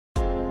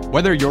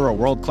Whether you're a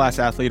world-class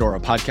athlete or a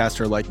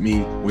podcaster like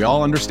me, we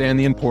all understand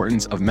the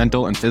importance of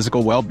mental and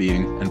physical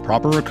well-being and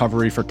proper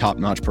recovery for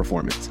top-notch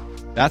performance.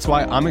 That's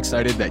why I'm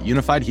excited that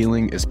Unified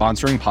Healing is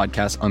sponsoring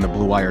podcasts on the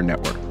Blue Wire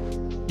Network.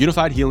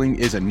 Unified Healing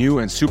is a new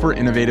and super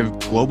innovative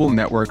global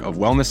network of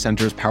wellness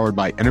centers powered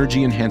by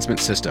Energy Enhancement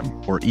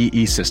System, or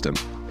EE System.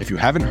 If you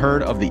haven't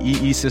heard of the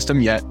EE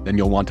System yet, then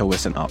you'll want to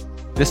listen up.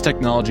 This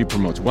technology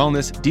promotes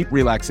wellness, deep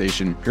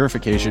relaxation,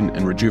 purification,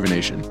 and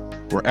rejuvenation.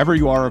 Wherever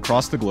you are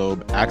across the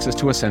globe, access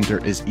to a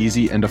center is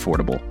easy and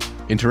affordable.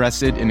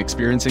 Interested in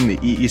experiencing the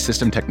EE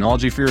System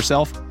technology for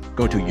yourself?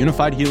 Go to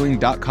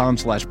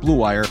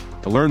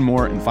unifiedhealing.com/bluewire to learn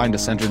more and find a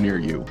center near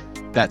you.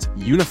 That's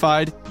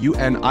unified,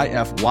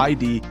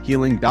 UNIFYD,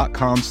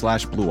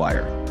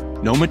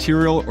 healing.com/bluewire. No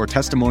material or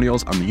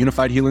testimonials on the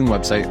Unified Healing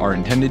website are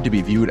intended to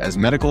be viewed as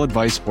medical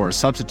advice or a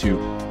substitute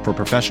for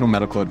professional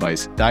medical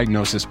advice,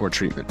 diagnosis, or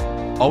treatment.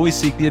 Always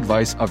seek the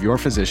advice of your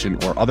physician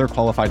or other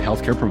qualified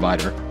healthcare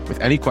provider with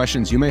any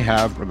questions you may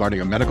have regarding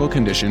a medical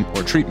condition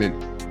or treatment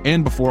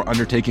and before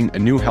undertaking a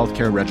new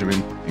healthcare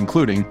regimen,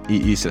 including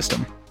EE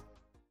System.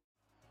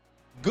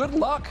 Good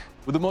luck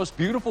with the most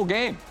beautiful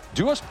game.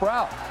 Do us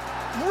proud.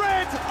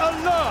 Red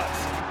alert!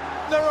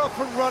 They're up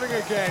and running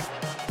again.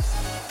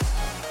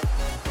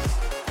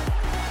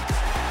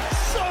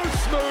 So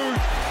smooth,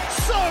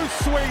 so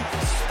sweet,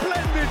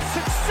 splendid,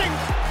 succinct,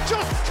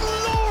 just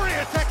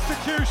glorious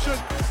execution.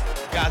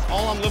 Guys,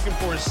 all I'm looking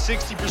for is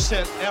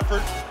 60%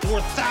 effort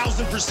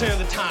 4,000% of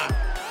the time.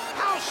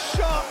 How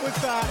sharp was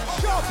that?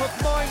 Sharp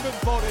of mind and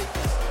body.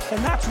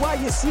 And that's why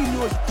you see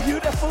those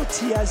beautiful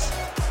tears.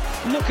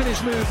 Look at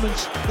his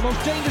movements. The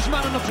most dangerous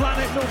man on the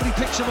planet. Nobody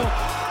picks him up.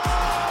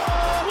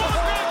 What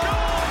a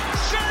goal!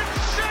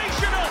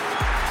 Sensational!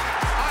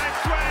 I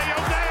swear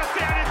you'll never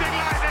see anything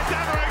like this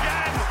ever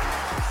again.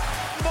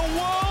 The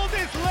world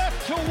is left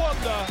to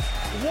wonder,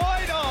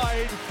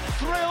 wide-eyed,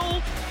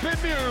 thrilled,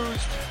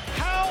 bemused.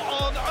 How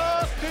on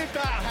earth did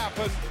that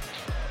happen?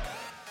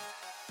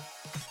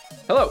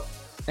 Hello,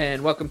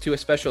 and welcome to a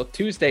special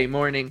Tuesday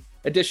morning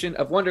edition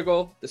of Wonder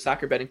Goal, the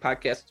soccer betting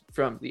podcast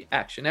from the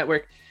Action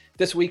Network.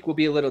 This week will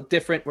be a little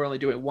different. We're only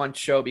doing one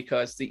show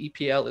because the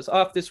EPL is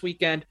off this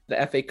weekend.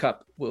 The FA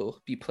Cup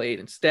will be played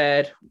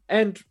instead.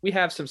 And we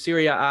have some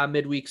Serie A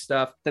midweek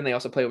stuff. Then they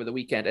also play over the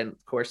weekend. And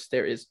of course,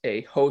 there is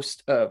a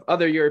host of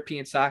other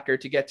European soccer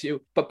to get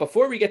to. But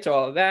before we get to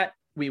all of that,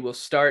 we will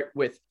start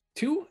with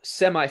two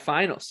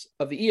semifinals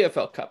of the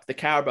EFL Cup, the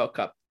Carabao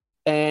Cup.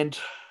 And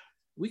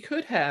we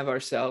could have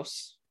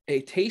ourselves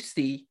a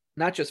tasty,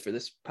 not just for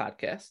this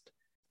podcast,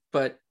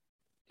 but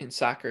in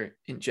soccer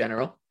in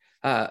general,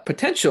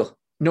 potential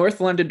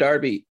North London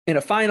derby in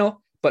a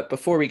final. But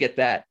before we get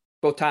that,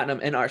 both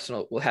Tottenham and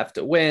Arsenal will have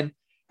to win.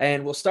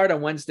 And we'll start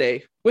on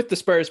Wednesday with the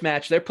Spurs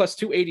match. They're plus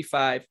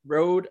 285,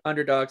 road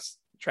underdogs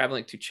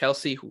traveling to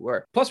Chelsea, who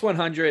are plus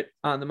 100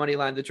 on the money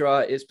line. The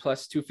draw is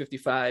plus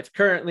 255.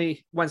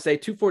 Currently, Wednesday,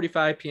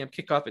 2:45 p.m.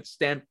 kickoff at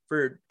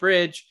Stamford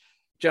Bridge.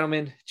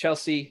 Gentlemen,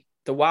 Chelsea,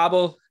 the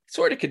wobble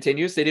sort of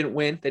continues. They didn't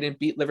win. They didn't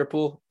beat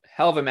Liverpool.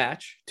 Hell of a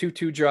match.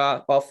 2-2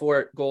 draw. All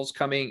four goals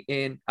coming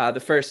in the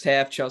first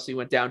half. Chelsea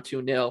went down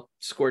 2-0,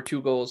 scored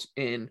 2 goals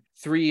in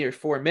 3 or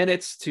 4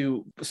 minutes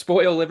to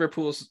spoil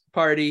Liverpool's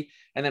party,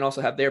 and then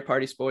also have their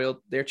party spoiled,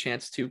 their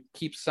chance to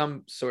keep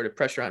some sort of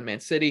pressure on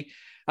Man City.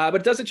 But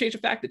it doesn't change the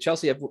fact that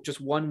Chelsea have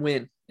just one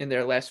win in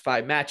their last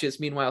 5 matches.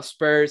 Meanwhile,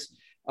 Spurs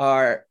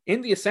are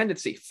in the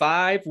ascendancy.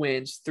 5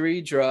 wins,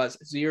 3 draws,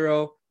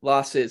 0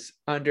 losses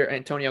under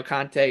Antonio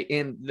Conte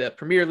in the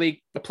Premier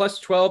League. The plus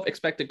 12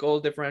 expected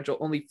goal differential,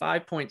 only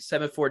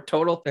 5.74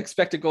 total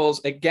expected goals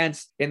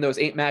against in those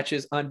 8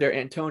 matches under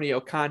Antonio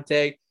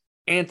Conte.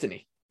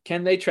 Anthony,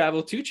 can they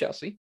travel to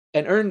Chelsea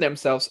and earn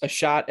themselves a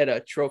shot at a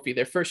trophy,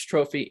 their first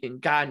trophy in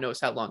God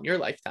knows how long, your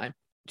lifetime?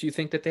 Do you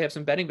think that they have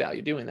some betting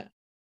value doing that?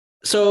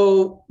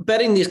 So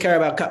betting these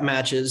Carabao Cup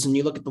matches and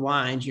you look at the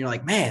lines and you're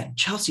like, man,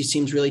 Chelsea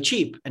seems really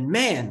cheap. And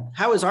man,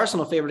 how is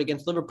Arsenal favored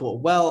against Liverpool?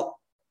 Well,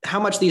 how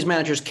much these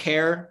managers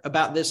care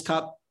about this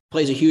cup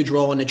plays a huge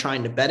role into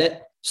trying to bet it.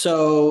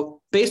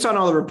 So based on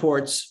all the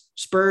reports,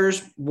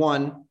 Spurs,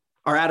 1,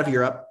 are out of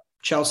Europe.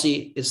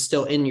 Chelsea is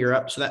still in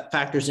Europe. So that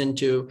factors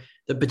into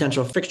the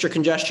potential fixture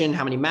congestion,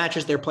 how many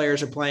matches their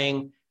players are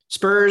playing.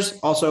 Spurs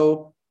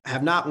also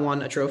have not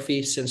won a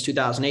trophy since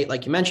 2008,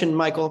 like you mentioned,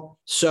 Michael.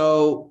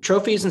 So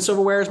trophies and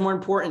silverware is more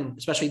important,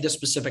 especially this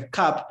specific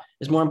cup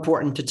is more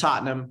important to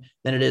Tottenham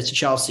than it is to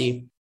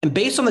Chelsea. And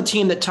based on the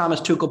team that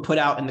Thomas Tuchel put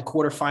out in the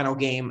quarterfinal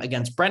game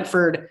against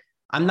Brentford,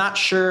 I'm not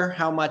sure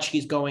how much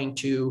he's going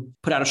to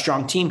put out a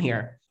strong team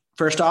here.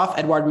 First off,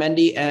 Edouard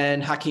Mendy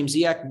and Hakim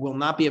Ziyech will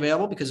not be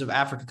available because of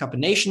Africa Cup of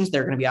Nations.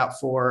 They're going to be out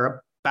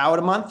for about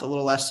a month, a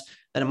little less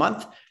than a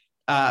month.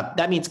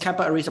 That means Kepa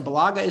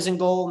Arrizabalaga is in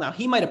goal. Now,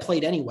 he might have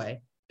played anyway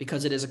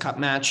because it is a cup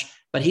match,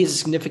 but he's a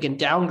significant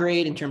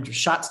downgrade in terms of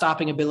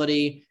shot-stopping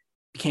ability.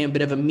 Became a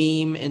bit of a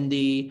meme in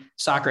the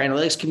soccer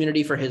analytics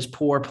community for his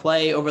poor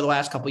play over the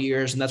last couple of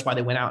years, and that's why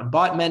they went out and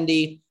bought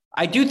Mendy.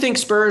 I do think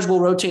Spurs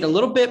will rotate a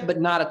little bit, but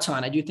not a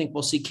ton. I do think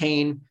we'll see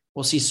Kane,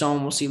 we'll see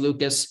Son, we'll see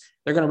Lucas.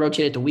 They're going to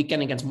rotate at the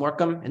weekend against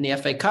Morecambe in the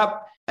FA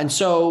Cup. And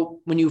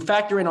so when you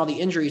factor in all the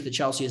injuries that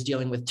Chelsea is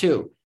dealing with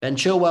too, Ben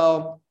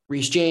Chilwell,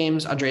 Reece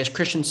James, Andreas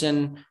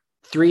Christensen,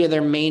 3 of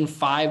their main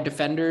 5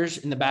 defenders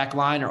in the back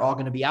line are all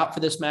going to be out for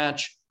this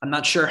match. I'm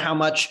not sure how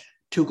much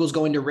Tuchel's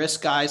going to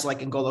risk guys like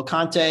N'Golo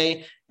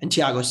Kante and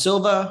Thiago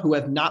Silva, who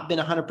have not been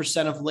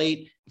 100% of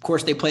late. Of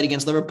course, they played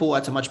against Liverpool.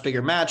 That's a much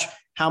bigger match.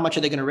 How much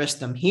are they going to risk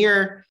them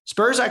here?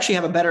 Spurs actually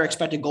have a better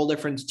expected goal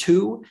difference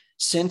too.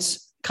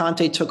 Since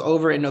Conte took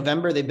over in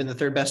November, they've been the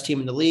 3rd best team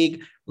in the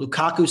league.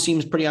 Lukaku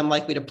seems pretty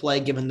unlikely to play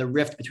given the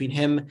rift between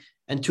him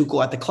and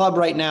Tuchel at the club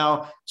right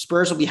now.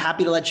 Spurs will be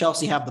happy to let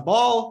Chelsea have the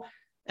ball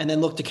and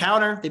then look to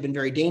counter. They've been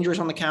very dangerous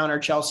on the counter.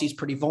 Chelsea's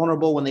pretty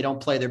vulnerable when they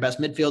don't play their best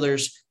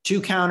midfielders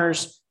to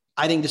counters.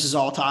 I think this is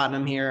all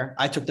Tottenham here.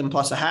 I took them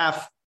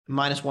 +0.5,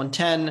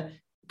 -110.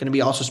 Going to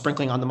be also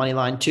sprinkling on the money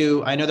line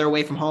too. I know they're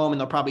away from home and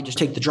they'll probably just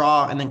take the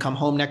draw and then come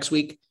home next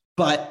week.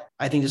 But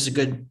I think this is a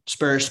good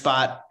Spurs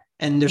spot.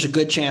 And there's a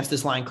good chance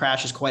this line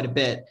crashes quite a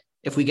bit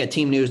if we get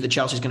team news that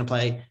Chelsea's going to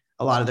play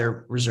a lot of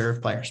their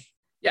reserve players.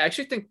 Yeah, I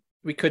actually think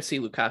we could see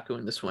Lukaku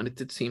in this one. It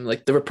did seem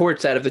like the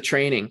reports out of the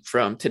training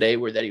from today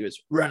were that he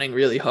was running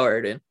really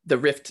hard and the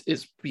rift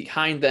is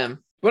behind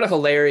them. What a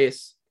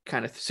hilarious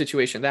kind of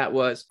situation that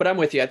was. But I'm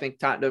with you. I think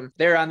Tottenham,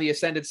 they're on the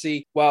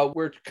ascendancy while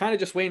we're kind of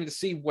just waiting to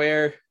see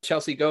where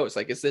Chelsea goes.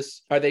 Like,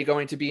 are they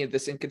going to be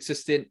this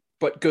inconsistent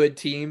but good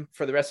team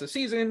for the rest of the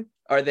season?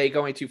 Are they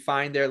going to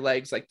find their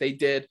legs like they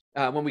did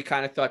when we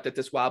kind of thought that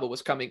this wobble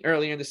was coming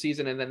earlier in the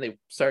season and then they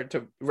started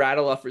to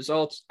rattle off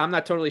results? I'm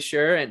not totally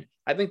sure. And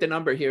I think the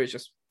number here is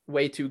just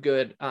way too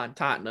good on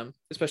Tottenham,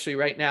 especially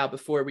right now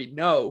before we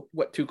know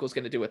what Tuchel's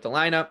going to do with the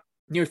lineup.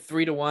 Near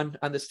 3-1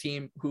 on this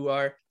team who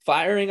are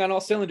firing on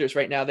all cylinders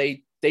right now.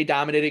 They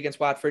dominated against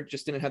Watford,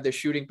 just didn't have their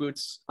shooting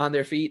boots on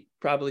their feet.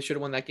 Probably should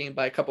have won that game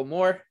by a couple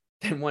more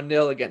than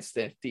 1-0 against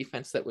the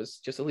defense that was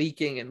just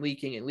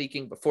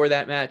leaking before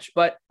that match.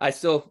 But I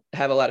still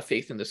have a lot of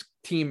faith in this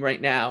team right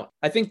now.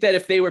 I think that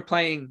if they were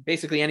playing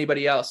basically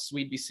anybody else,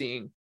 we'd be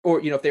seeing, or,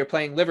 if they were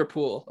playing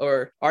Liverpool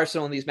or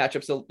Arsenal in these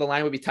matchups, the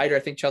line would be tighter. I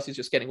think Chelsea's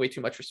just getting way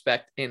too much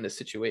respect in this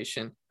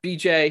situation.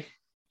 BJ,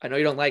 I know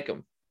you don't like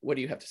them. What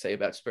do you have to say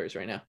about Spurs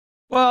right now?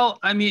 Well,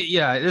 I mean,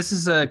 yeah, this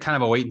is a kind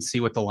of a wait and see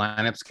what the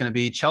lineup's going to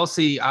be.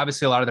 Chelsea,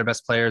 obviously, a lot of their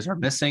best players are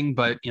missing,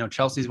 but,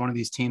 Chelsea's one of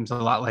these teams a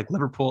lot like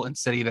Liverpool and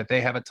City that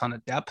they have a ton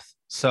of depth.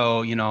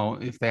 So,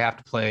 if they have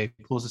to play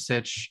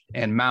Pulisic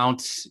and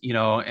Mount,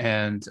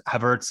 and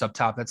Havertz up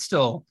top, that's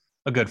still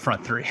a good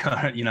front three.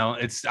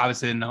 It's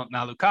obviously not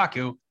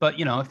Lukaku, but,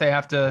 if they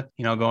have to,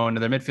 go into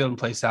their midfield and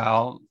play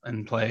Sal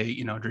and play,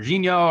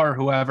 Jorginho or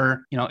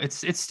whoever,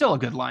 it's still a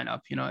good lineup.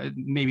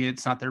 Maybe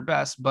it's not their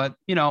best, but,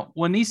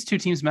 when these two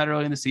teams met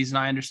early in the season,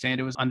 I understand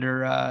it was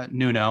under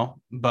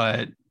Nuno,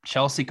 but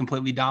Chelsea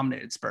completely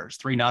dominated Spurs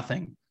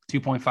 3-0.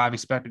 2.5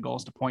 expected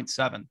goals to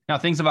 0.7. Now,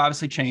 things have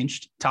obviously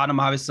changed. Tottenham,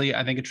 obviously,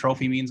 I think a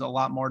trophy means a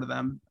lot more to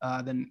them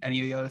than any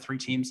of the other 3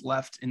 teams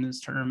left in this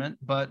tournament.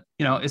 But,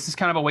 this is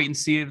kind of a wait and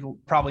see. It'll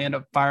probably end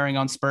up firing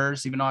on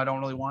Spurs, even though I don't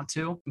really want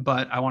to.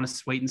 But I want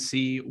to wait and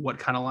see what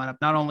kind of lineup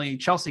not only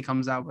Chelsea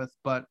comes out with,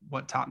 but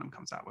what Tottenham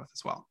comes out with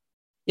as well.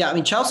 Yeah, I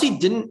mean, Chelsea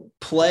didn't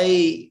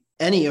play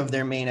any of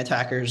their main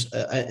attackers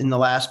in the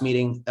last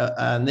meeting.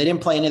 They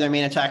didn't play any of their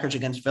main attackers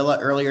against Villa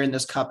earlier in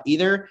this cup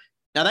either.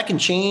 Now, that can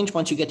change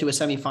once you get to a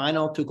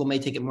semifinal. Tuchel may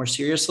take it more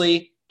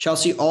seriously.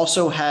 Chelsea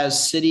also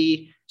has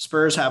City.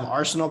 Spurs have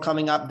Arsenal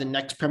coming up, the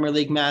next Premier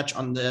League match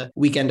on the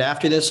weekend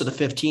after this, so the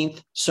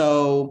 15th.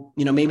 So,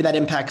 maybe that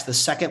impacts the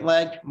second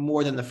leg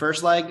more than the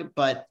first leg,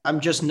 but I'm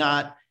just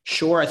not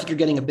sure. I think you're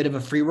getting a bit of a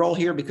free roll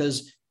here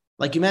because,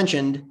 like you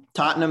mentioned,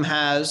 Tottenham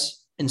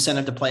has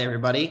incentive to play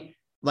everybody,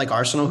 like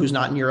Arsenal, who's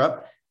not in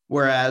Europe,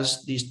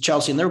 whereas these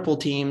Chelsea and Liverpool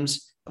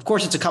teams, of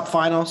course, it's a cup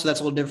final, so that's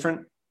a little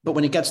different. But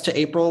when it gets to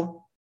April,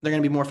 they're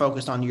going to be more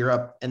focused on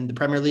Europe and the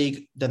Premier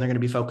League than they're going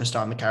to be focused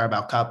on the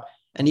Carabao Cup.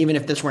 And even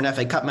if this were an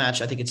FA Cup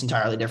match, I think it's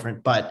entirely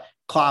different. But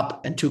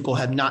Klopp and Tuchel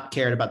have not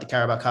cared about the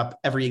Carabao Cup.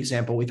 Every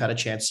example, we've had a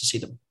chance to see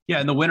them. Yeah,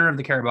 and the winner of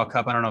the Carabao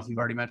Cup, I don't know if you've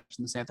already mentioned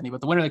this, Anthony, but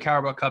the winner of the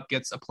Carabao Cup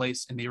gets a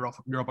place in the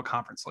Europa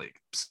Conference League.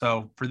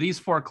 So for these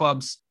 4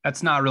 clubs,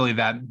 that's not really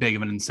that big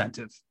of an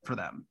incentive for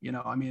them.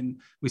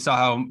 We saw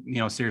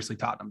how, seriously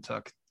Tottenham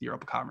took the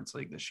Europa Conference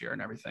League this year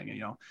and everything.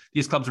 And,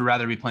 these clubs would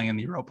rather be playing in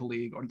the Europa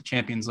League or the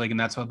Champions League, and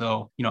that's what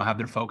they'll, have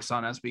their focus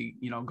on as we,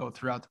 go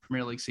throughout the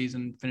Premier League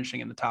season, finishing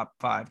in the top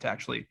 5 to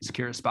actually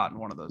secure a spot in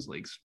one of those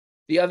leagues.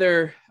 The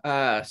other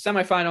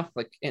semifinal,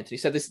 like Anthony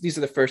said, these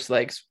are the first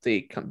legs.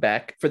 They come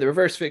back for the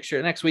reverse fixture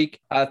next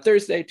week.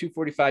 Thursday,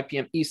 2:45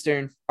 p.m.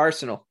 Eastern,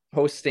 Arsenal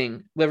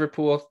hosting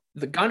Liverpool.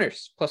 The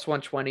Gunners,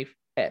 +120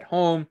 at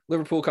home.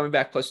 Liverpool coming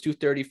back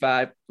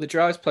 +235. The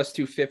draw is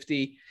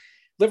 +250.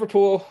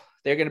 Liverpool,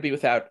 they're going to be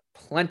without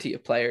plenty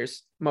of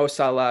players. Mo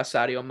Salah,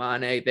 Sadio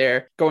Mane,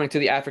 they're going to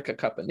the Africa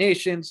Cup of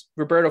Nations.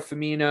 Roberto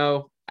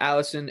Firmino,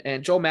 Alisson,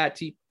 and Joel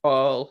Matip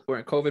all were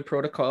in COVID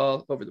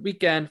protocol over the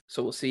weekend.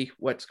 So we'll see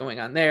what's going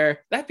on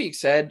there. That being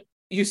said,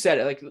 you said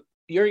it, like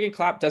Jurgen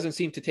Klopp doesn't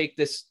seem to take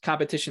this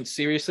competition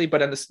seriously.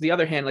 But on the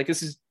other hand, like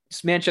this is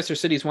Manchester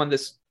City's won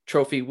this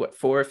trophy,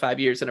 4 or 5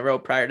 years in a row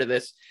prior to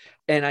this.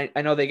 And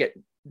I know they get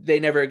they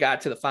never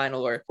got to the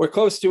final or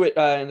close to it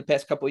in the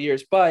past couple of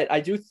years. But I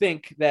do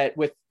think that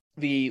with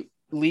the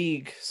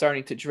league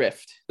starting to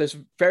drift, there's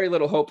very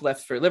little hope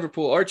left for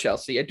Liverpool or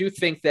Chelsea. I do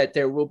think that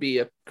there will be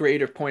a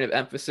greater point of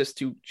emphasis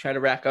to try to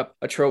rack up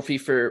a trophy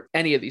for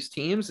any of these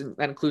teams, and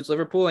that includes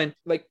Liverpool. And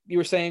like you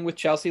were saying with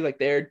Chelsea, like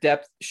their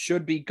depth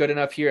should be good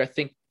enough here, I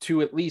think,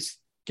 to at least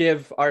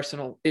give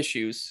Arsenal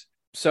issues.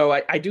 So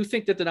I do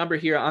think that the number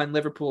here on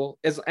Liverpool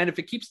is, and if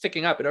it keeps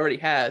ticking up, it already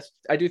has,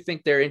 I do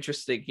think they're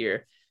interesting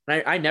here.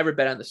 And I never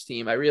bet on this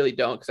team. I really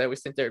don't, because I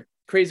always think they're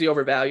crazy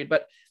overvalued.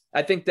 But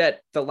I think that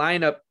the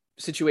lineup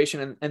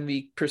situation and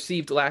the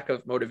perceived lack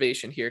of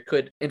motivation here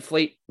could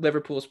inflate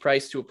Liverpool's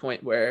price to a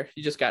point where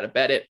you just got to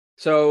bet it.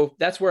 So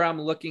that's where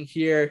I'm looking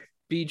here.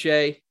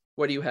 BJ,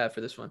 what do you have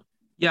for this one?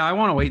 Yeah, I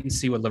want to wait and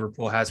see what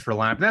Liverpool has for a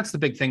lineup. That's the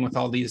big thing with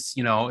all these,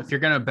 if you're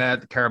going to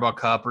bet the Carabao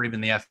Cup or even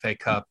the FA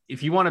Cup,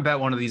 if you want to bet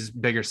one of these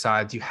bigger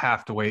sides, you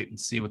have to wait and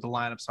see what the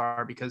lineups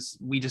are, because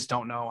we just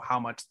don't know how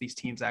much these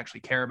teams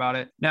actually care about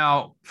it.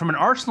 Now, from an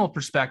Arsenal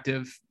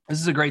perspective, this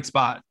is a great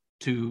spot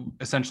to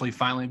essentially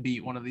finally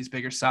beat one of these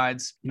bigger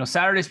sides.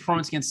 Saturday's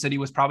performance against City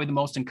was probably the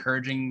most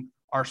encouraging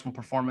Arsenal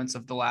performance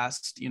of the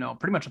last,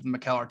 pretty much of the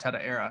Mikel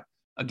Arteta era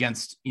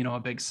against, a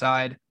big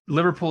side.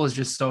 Liverpool is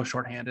just so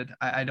shorthanded.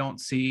 I don't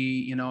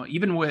see,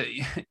 even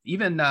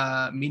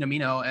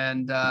Minamino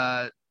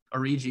and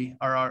Origi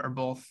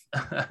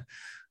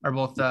are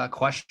both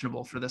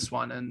questionable for this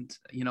one. And,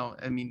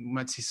 we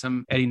might see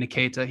some Eddie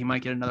Nketiah. He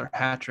might get another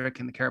hat trick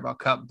in the Carabao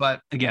Cup.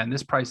 But again,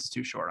 this price is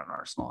too short on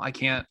Arsenal. I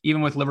can't,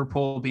 even with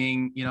Liverpool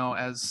being,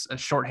 as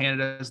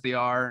shorthanded as they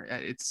are,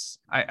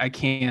 I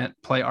can't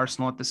play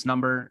Arsenal at this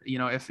number.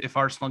 If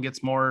Arsenal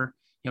gets more,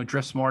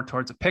 drifts more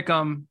towards a pick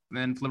 'em,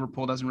 and if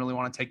Liverpool doesn't really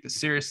want to take this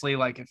seriously,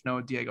 like if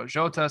no Diego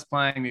Jota is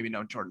playing, maybe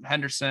no Jordan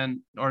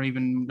Henderson, or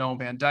even no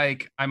Van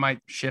Dijk, I might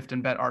shift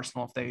and bet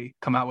Arsenal if they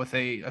come out with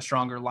a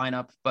stronger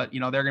lineup. But,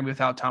 they're going to be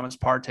without Thomas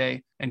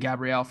Partey and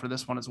Gabriel for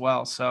this one as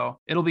well. So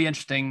it'll be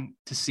interesting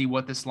to see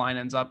what this line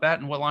ends up at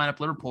and what lineup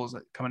Liverpool is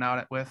coming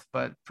out with.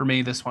 But for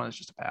me, this one is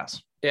just a pass.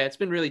 Yeah, it's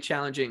been really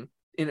challenging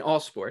in all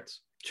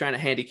sports, trying to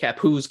handicap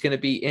who's going to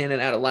be in and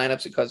out of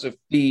lineups because of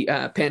the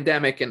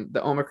pandemic and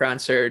the Omicron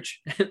surge.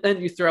 And then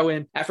you throw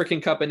in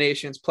African Cup of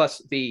Nations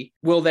plus the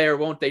will they or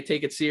won't they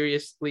take it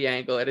seriously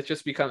angle, and it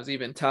just becomes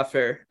even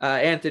tougher.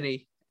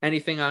 Anthony,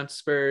 anything on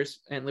Spurs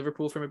and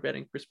Liverpool from a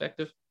betting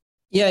perspective?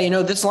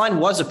 Yeah, this line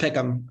was a pick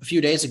 'em a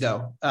few days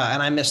ago,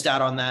 and I missed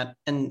out on that.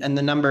 And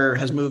the number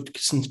has moved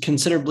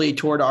considerably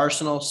toward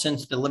Arsenal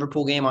since the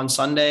Liverpool game on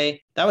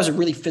Sunday. That was a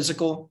really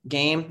physical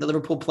game that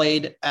Liverpool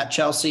played at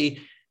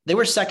Chelsea. They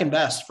were second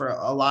best for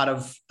a lot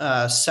of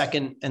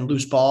second and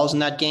loose balls in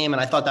that game.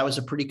 And I thought that was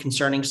a pretty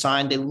concerning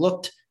sign. They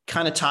looked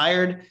kind of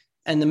tired.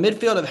 And the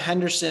midfield of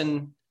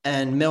Henderson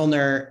and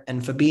Milner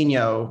and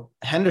Fabinho,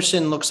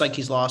 Henderson looks like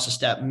he's lost a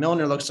step.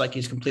 Milner looks like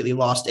he's completely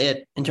lost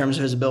it in terms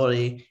of his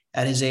ability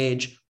at his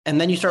age. And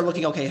then you start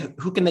looking, okay,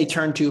 who can they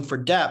turn to for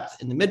depth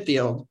in the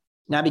midfield?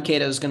 Naby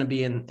Keita is going to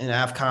be in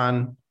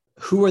AFCON.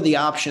 Who are the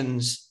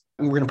options?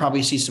 And we're going to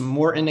probably see some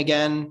Morton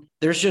again.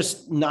 There's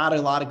just not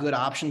a lot of good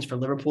options for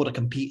Liverpool to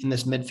compete in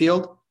this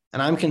midfield.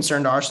 And I'm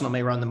concerned Arsenal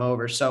may run them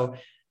over. So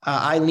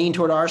I lean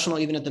toward Arsenal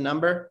even at the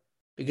number,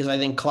 because I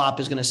think Klopp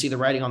is going to see the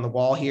writing on the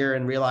wall here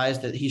and realize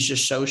that he's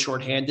just so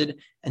shorthanded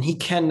and he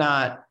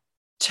cannot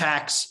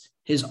tax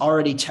his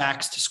already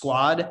taxed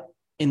squad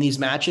in these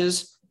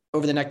matches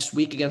over the next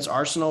week against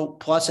Arsenal,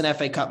 plus an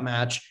FA Cup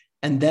match,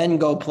 and then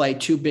go play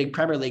two big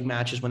Premier League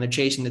matches when they're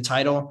chasing the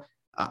title.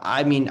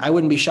 I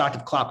wouldn't be shocked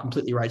if Klopp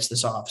completely writes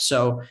this off.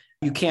 So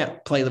you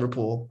can't play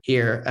Liverpool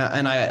here.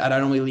 And I'd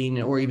only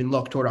lean or even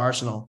look toward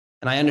Arsenal.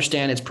 And I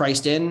understand it's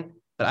priced in,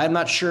 but I'm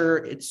not sure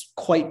it's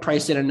quite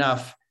priced in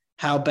enough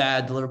how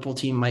bad the Liverpool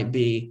team might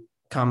be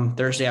come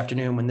Thursday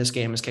afternoon when this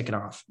game is kicking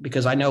off.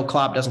 Because I know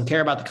Klopp doesn't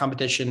care about the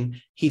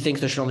competition. He thinks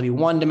there should only be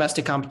one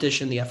domestic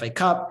competition, the FA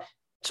Cup.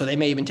 So they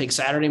may even take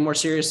Saturday more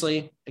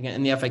seriously again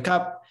in the FA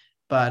Cup,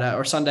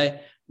 or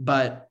Sunday.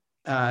 But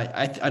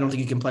I don't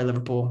think you can play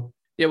Liverpool.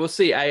 Yeah, we'll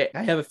see. I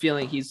have a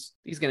feeling he's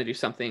going to do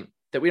something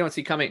that we don't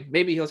see coming.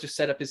 Maybe he'll just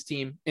set up his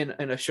team in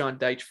a Sean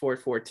Dyche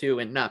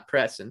 4-4-2 and not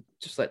press and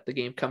just let the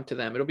game come to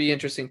them. It'll be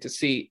interesting to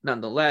see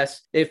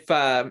nonetheless. If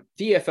the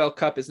EFL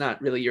Cup is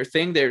not really your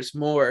thing, there's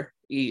more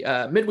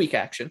midweek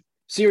action.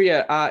 Serie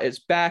A is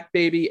back,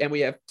 baby, and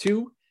we have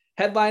two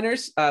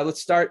headliners.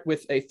 Let's start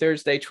with a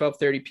Thursday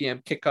 12:30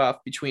 p.m. kickoff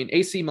between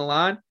AC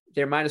Milan.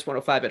 They're minus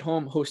 105 at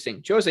home,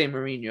 hosting Jose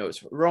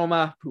Mourinho's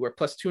Roma, who are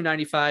plus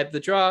 295. The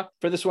draw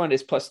for this one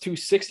is plus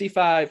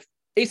 265.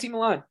 AC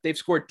Milan, they've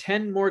scored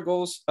 10 more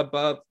goals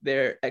above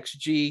their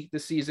XG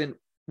this season,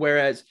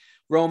 whereas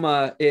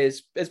Roma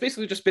has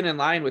basically just been in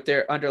line with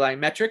their underlying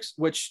metrics,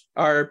 which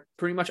are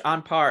pretty much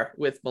on par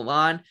with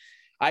Milan.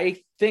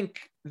 I think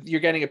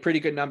you're getting a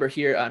pretty good number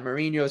here on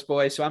Mourinho's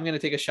boys, so I'm going to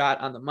take a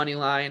shot on the money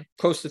line,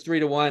 close to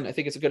 3-1. I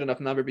think it's a good enough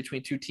number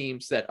between two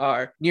teams that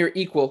are near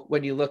equal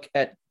when you look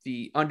at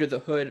the under the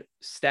hood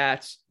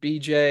stats.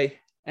 BJ,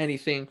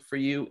 anything for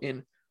you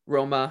in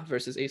Roma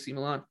versus AC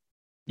Milan?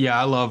 Yeah,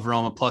 I love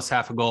Roma plus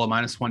half a goal at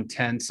minus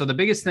 110. So the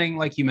biggest thing,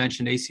 like you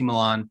mentioned, AC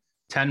Milan,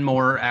 10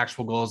 more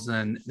actual goals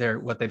than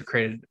what they've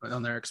created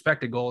on their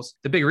expected goals.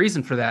 The big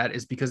reason for that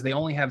is because they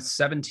only have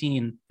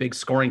 17 big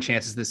scoring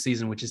chances this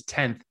season, which is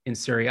 10th in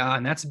Serie A.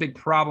 And that's a big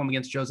problem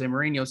against Jose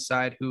Mourinho's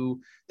side,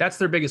 who that's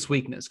their biggest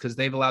weakness because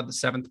they've allowed the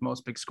 7th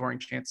most big scoring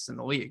chances in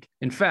the league.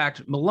 In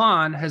fact,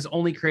 Milan has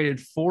only created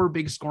 4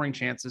 big scoring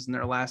chances in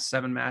their last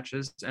 7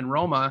 matches. And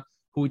Roma,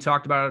 who we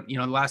talked about, the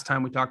last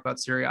time we talked about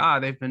Serie A,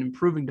 they've been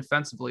improving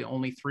defensively,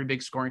 only 3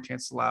 big scoring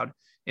chances allowed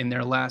in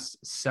their last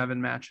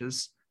 7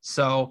 matches.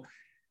 So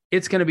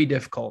it's going to be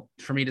difficult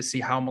for me to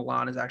see how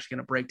Milan is actually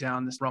going to break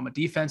down this Roma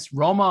defense.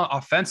 Roma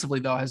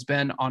offensively, though, has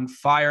been on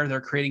fire. They're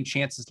creating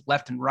chances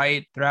left and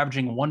right. They're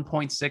averaging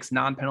 1.6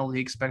 non-penalty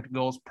expected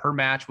goals per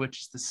match,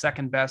 which is the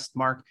second best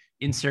mark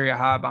in Serie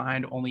A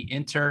behind only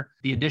Inter.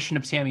 The addition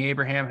of Tammy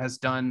Abraham has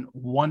done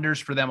wonders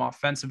for them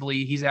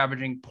offensively. He's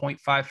averaging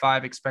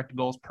 0.55 expected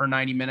goals per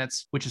 90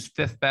 minutes, which is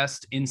 5th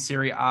best in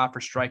Serie A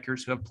for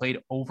strikers who have played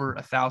over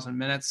 1,000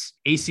 minutes.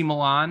 AC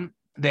Milan,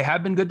 they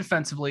have been good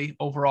defensively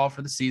overall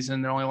for the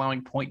season. They're only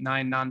allowing 0.9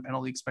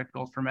 non-penalty expected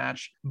goals per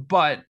match,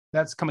 but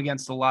that's come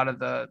against a lot of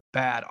the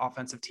bad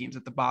offensive teams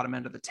at the bottom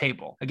end of the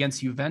table.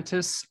 Against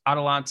Juventus,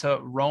 Atalanta,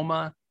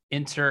 Roma,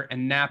 Inter,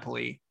 and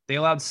Napoli, they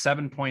allowed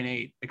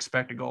 7.8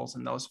 expected goals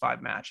in those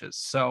 5 matches.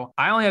 So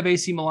I only have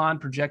AC Milan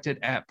projected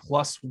at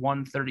plus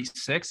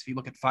 136. If you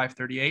look at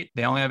 538,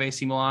 they only have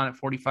AC Milan at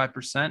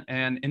 45%,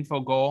 and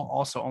InfoGoal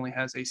also only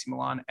has AC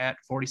Milan at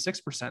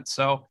 46%.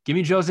 So give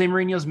me Jose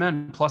Mourinho's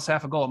men plus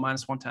half a goal at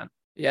minus 110.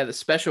 Yeah, the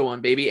special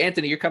one, baby.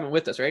 Anthony, you're coming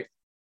with us, right?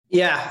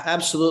 Yeah,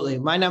 absolutely.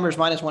 My number is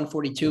minus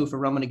 142 for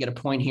Roma to get a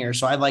point here.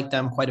 So I like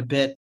them quite a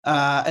bit,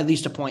 at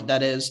least a point,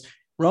 that is.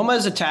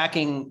 Roma's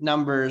attacking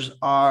numbers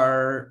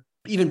are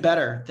even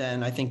better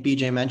than I think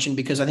BJ mentioned,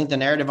 because I think the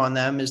narrative on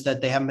them is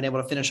that they haven't been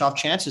able to finish off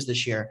chances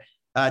this year.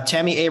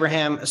 Tammy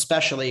Abraham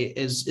especially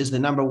is the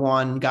number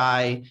one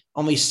guy,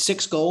 only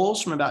 6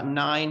 goals from about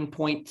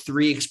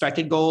 9.3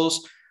 expected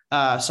goals.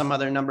 Some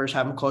other numbers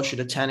have him closer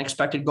to 10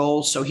 expected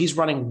goals. So he's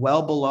running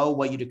well below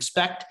what you'd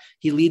expect.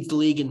 He leads the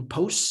league in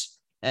posts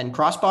and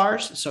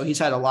crossbars. So he's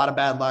had a lot of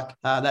bad luck.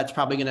 That's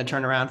probably going to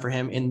turn around for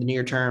him in the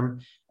near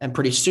term and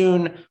pretty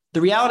soon. The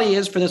reality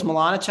is for this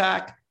Milan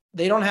attack,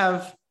 they don't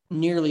have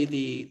nearly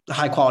the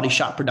high quality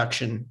shot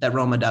production that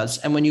Roma does.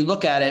 And when you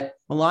look at it,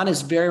 Milan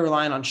is very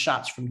reliant on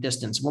shots from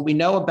distance. What we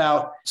know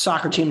about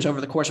soccer teams over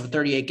the course of a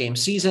 38 game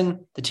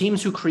season, the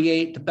teams who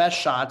create the best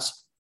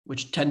shots,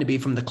 which tend to be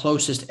from the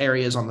closest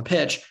areas on the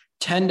pitch,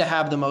 tend to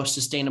have the most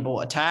sustainable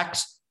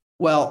attacks.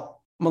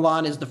 Well,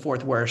 Milan is the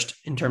 4th worst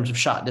in terms of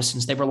shot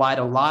distance. They've relied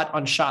a lot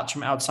on shots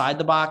from outside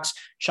the box,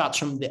 shots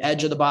from the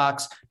edge of the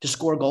box to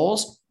score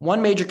goals.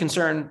 One major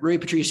concern, Rui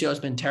Patricio has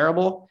been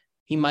terrible.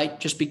 He might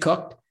just be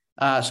cooked.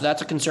 So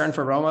that's a concern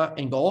for Roma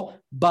in goal,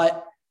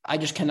 but I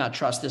just cannot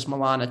trust this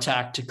Milan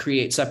attack to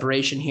create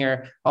separation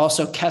here.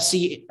 Also,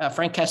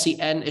 Frank Kessie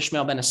and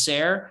Ismail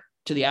Benacer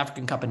to the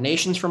African Cup of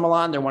Nations for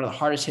Milan. They're one of the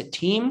hardest hit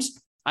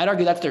teams. I'd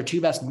argue that's their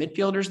 2 best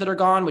midfielders that are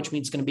gone, which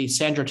means it's going to be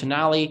Sandro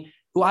Tonali,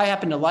 who I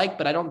happen to like,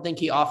 but I don't think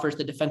he offers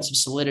the defensive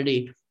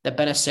solidity that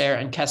Benacer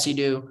and Kessie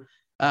do.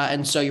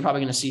 And so you're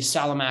probably going to see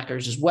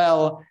Salamakers as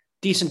well.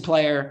 Decent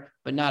player,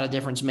 but not a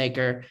difference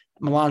maker.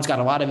 Milan's got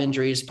a lot of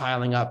injuries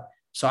piling up.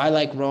 So I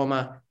like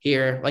Roma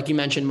here. Like you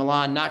mentioned,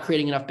 Milan not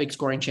creating enough big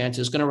scoring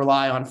chances, going to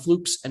rely on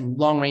flukes and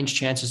long-range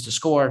chances to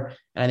score.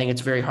 And I think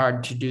it's very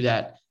hard to do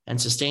that and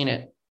sustain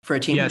it for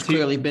a team that's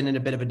clearly been in a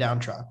bit of a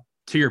downtrodden.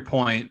 To your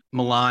point,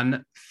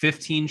 Milan,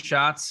 15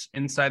 shots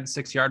inside the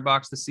 6-yard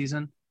box this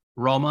season.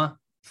 Roma,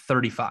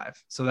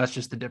 35. So that's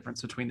just the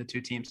difference between the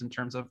 2 teams in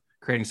terms of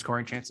creating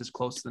scoring chances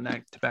close to the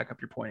net, to back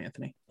up your point,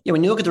 Anthony. Yeah,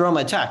 when you look at the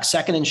Roma attack,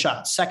 2nd in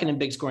shots, 2nd in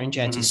big scoring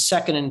chances,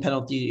 2nd in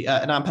penalty,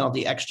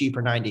 non-penalty XG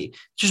per 90. It's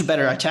just a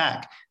better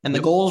attack. And the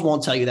goals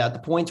won't tell you that. The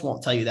points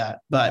won't tell you that.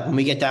 But when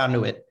we get down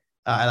to it,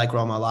 I like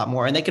Roma a lot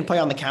more. And they can play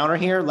on the counter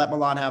here, let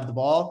Milan have the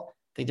ball.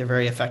 I think they're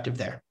very effective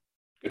there.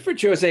 Good for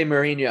Jose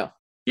Mourinho.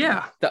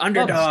 Yeah. The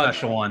underdog.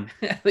 Special one.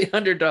 The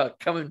underdog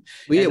coming.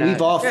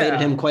 We've all faded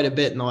him quite a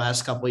bit in the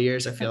last couple of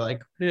years, I feel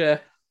like. Yeah.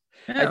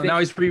 Now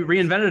he's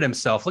reinvented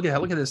himself. Look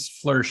at this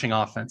flourishing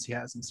offense he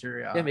has in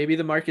Serie A. Yeah, maybe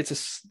the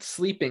market's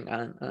sleeping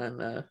on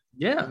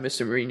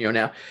Mr. Mourinho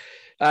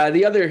now.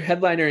 The other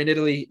headliner in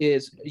Italy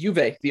is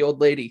Juve, the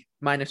old lady,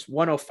 minus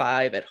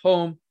 105 at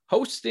home,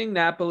 hosting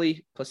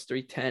Napoli, plus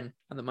 310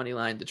 on the money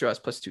line. The draw is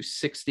plus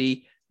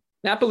 260.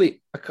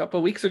 Napoli, a couple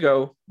of weeks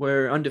ago,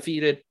 were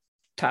undefeated,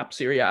 top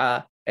Serie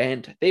A.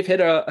 And they've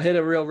hit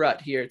a real rut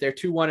here. They're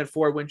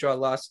 2-1-4 win draw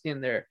loss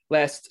in their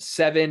last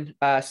 7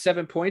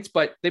 points,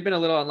 but they've been a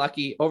little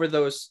unlucky over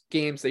those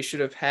games. They should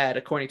have had,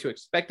 according to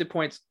expected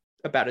points,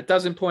 about a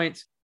dozen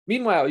points.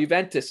 Meanwhile,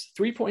 Juventus,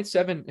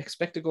 3.7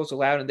 expected goals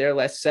allowed in their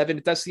last 7.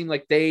 It does seem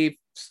like they've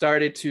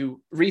started to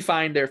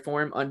refine their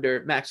form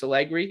under Max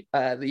Allegri,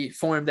 the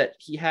form that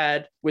he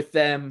had with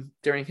them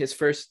during his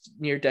first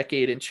near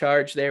decade in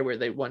charge there, where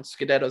they won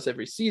Scudettos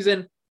every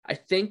season. I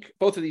think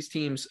both of these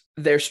teams,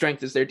 their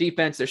strength is their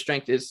defense. Their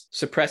strength is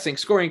suppressing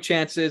scoring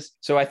chances.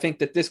 So I think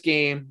that this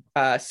game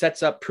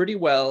sets up pretty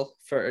well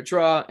for a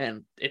draw,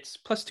 and it's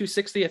plus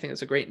 260. I think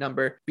that's a great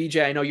number.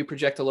 BJ, I know you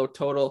project a low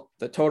total.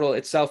 The total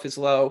itself is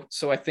low,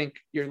 so I think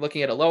you're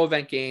looking at a low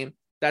event game.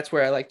 That's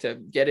where I like to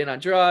get in on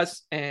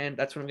draws, and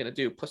that's what I'm going to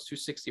do. Plus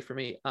 260 for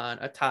me on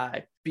a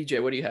tie.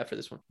 BJ, what do you have for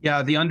this one?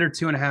 Yeah, the under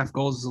 2.5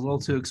 goals is a little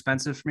too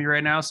expensive for me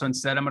right now. So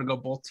instead, I'm going to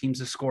go both teams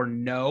to score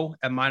no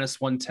at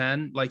minus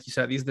 110. Like you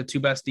said, these are the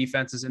two best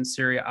defenses in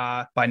Serie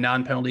A by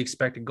non-penalty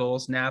expected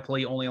goals.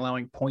 Napoli only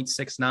allowing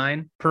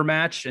 0.69 per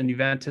match, and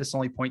Juventus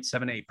only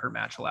 0.78 per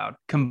match allowed.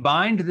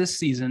 Combined this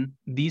season,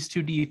 these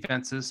two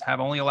defenses have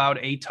only allowed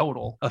a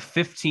total of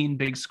 15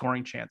 big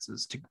scoring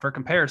chances. For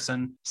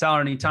comparison,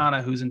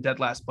 Salernitana, who's in dead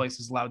last place,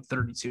 has allowed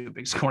 32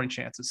 big scoring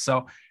chances.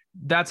 So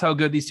that's how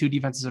good these two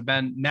defenses have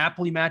been.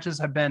 Napoli matches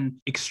have been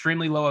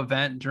extremely low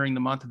event during the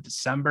month of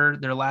December.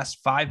 Their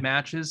last 5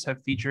 matches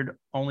have featured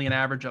only an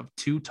average of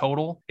 2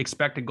 total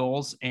expected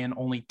goals and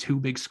only 2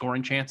 big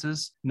scoring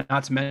chances.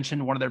 Not to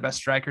mention one of their best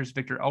strikers,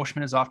 Victor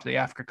Osimhen, is off to the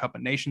Africa Cup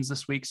of Nations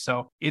this week.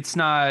 So it's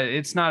not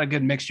a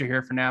good mixture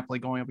here for Napoli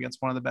going up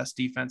against one of the best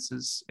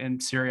defenses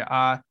in Serie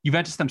A.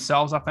 Juventus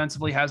themselves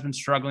offensively has been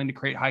struggling to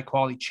create high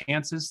quality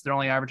chances. They're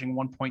only averaging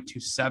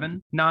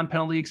 1.27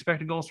 non-penalty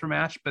expected goals per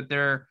match, but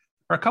they're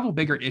a couple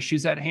bigger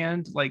issues at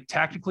hand. Like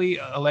tactically,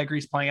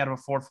 Allegri's playing out of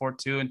a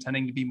 4-4-2 and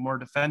tending to be more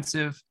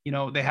defensive. You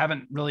know, they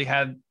haven't really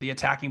had the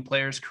attacking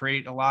players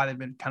create a lot. They've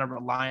been kind of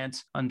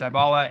reliant on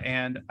Dybala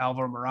and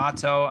Alvaro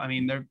Morata. I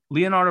mean,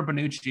 Leonardo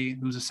Bonucci,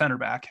 who's a center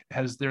back,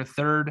 has their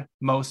 3rd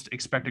most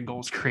expected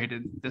goals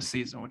created this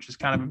season, which is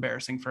kind of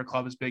embarrassing for a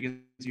club as big as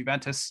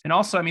Juventus. And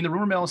also, I mean, the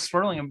rumor mill is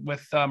swirling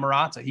with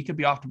Morata. He could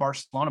be off to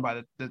Barcelona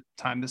by the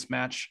time this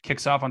match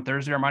kicks off on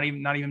Thursday, or might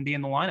not even be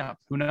in the lineup.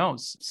 Who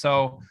knows?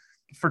 So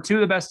for two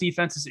of the best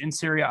defenses in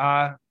Serie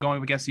A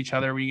going against each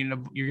other,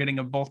 you're getting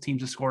both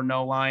teams to score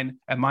no line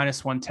at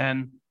minus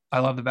 110. I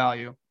love the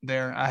value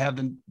there. I have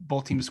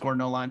both teams to score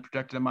no line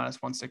projected at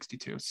minus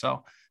 162.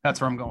 So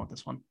that's where I'm going with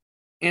this one.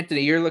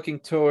 Anthony, you're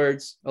looking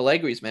towards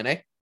Allegri's men, eh?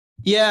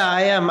 Yeah,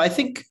 I am. I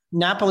think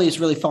Napoli's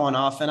really fallen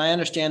off, and I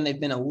understand they've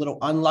been a little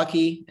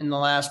unlucky in the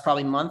last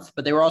probably month,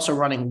 but they were also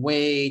running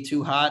way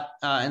too hot.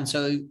 And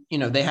so,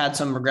 they had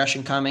some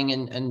regression coming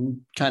and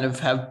kind of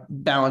have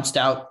balanced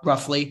out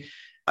roughly.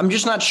 I'm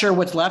just not sure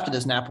what's left of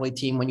this Napoli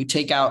team when you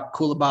take out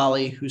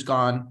Koulibaly, who's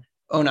gone,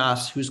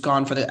 Onas, who's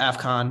gone for the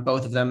AFCON,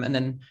 both of them, and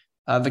then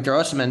Victor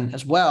Osimhen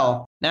as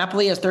well.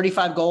 Napoli has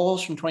 35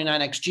 goals from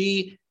 29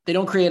 XG. They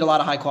don't create a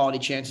lot of high-quality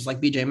chances, like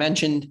BJ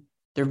mentioned.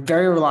 They're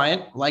very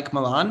reliant, like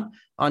Milan,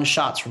 on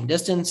shots from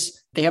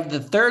distance. They have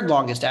the 3rd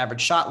longest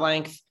average shot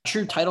length.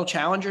 True title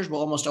challengers will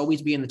almost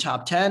always be in the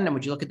top 10. And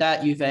when you look at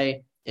that,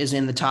 Juve is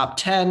in the top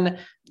 10.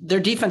 Their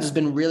defense has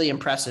been really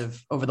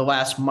impressive over the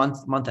last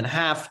month and a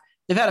half.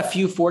 They've had a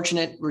few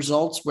fortunate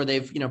results where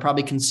they've,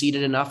 probably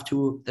conceded enough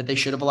that they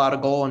should have allowed a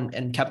goal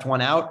and kept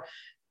one out.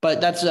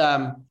 But that's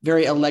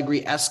very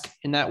Allegri-esque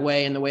in that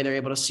way, in the way they're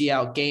able to see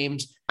out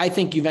games. I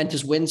think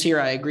Juventus wins here.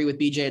 I agree with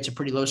BJ. It's a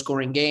pretty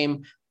low-scoring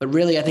game. But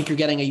really, I think you're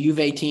getting a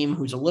Juve team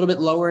who's a little bit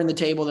lower in the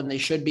table than they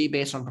should be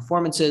based on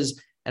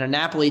performances, and a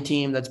Napoli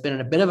team that's been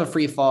in a bit of a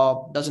free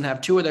fall, doesn't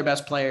have 2 of their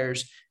best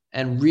players,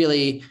 and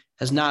really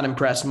has not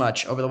impressed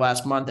much over the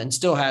last month and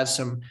still has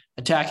some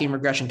attacking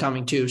regression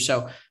coming too.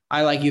 So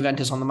I like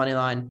Juventus on the money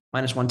line,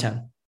 minus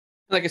 110.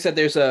 Like I said,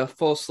 there's a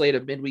full slate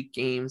of midweek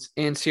games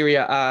in Serie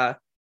A.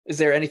 Is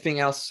there anything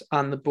else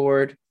on the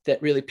board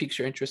that really piques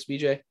your interest,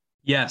 BJ?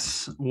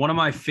 Yes. One of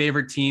my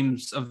favorite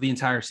teams of the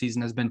entire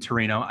season has been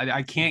Torino.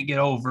 I can't get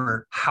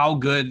over how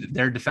good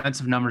their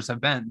defensive numbers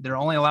have been. They're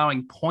only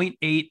allowing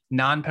 0.8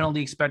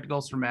 non-penalty expected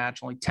goals per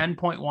match, only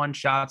 10.1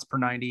 shots per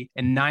 90,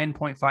 and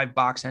 9.5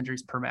 box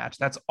entries per match.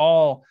 That's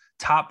all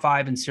top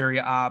 5 in Serie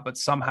A, but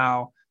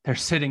somehow they're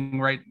sitting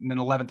right in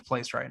 11th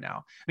place right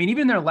now. I mean,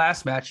 even in their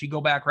last match, you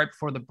go back right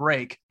before the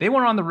break, they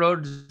went on the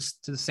road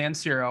to San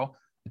Siro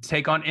to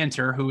take on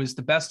Inter, who is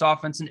the best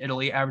offense in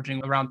Italy,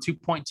 averaging around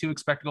 2.2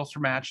 expected goals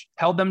per match,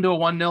 held them to a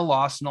 1-0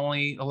 loss and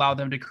only allowed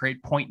them to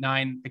create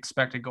 0.9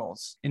 expected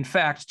goals. In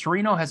fact,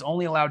 Torino has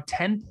only allowed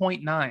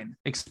 10.9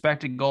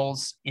 expected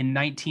goals in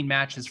 19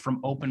 matches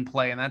from open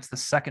play, and that's the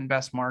 2nd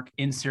best mark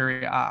in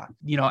Serie A.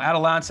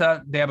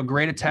 Atalanta, they have a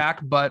great attack,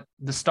 but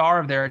the star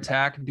of their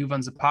attack,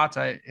 Duvan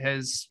Zapata,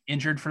 is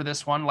injured for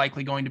this one,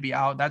 likely going to be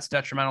out. That's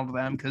detrimental to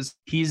them because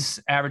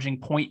he's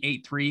averaging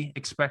 0.83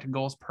 expected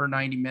goals per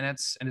 90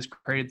 minutes and has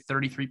created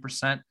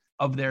 33%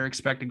 of their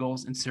expected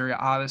goals in Serie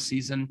A this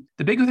season.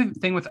 The big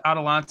thing with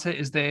Atalanta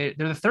is they're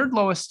the 3rd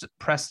lowest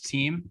pressed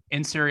team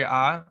in Serie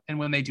A. And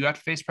when they do have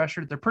to face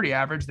pressure, they're pretty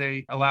average.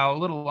 They allow a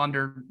little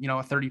under, a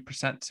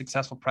 30%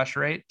 successful pressure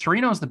rate.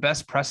 Torino is the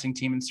best pressing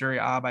team in Serie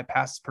A by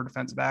passes per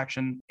defensive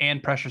action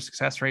and pressure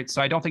success rate.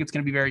 So I don't think it's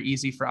going to be very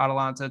easy for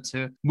Atalanta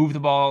to move the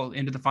ball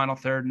into the final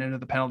third and into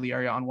the penalty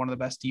area on one of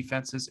the best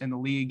defenses in the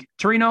league.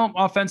 Torino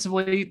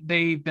offensively,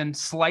 they've been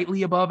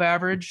slightly above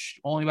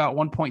average, only about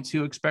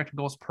 1.2 expected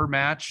goals per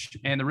match.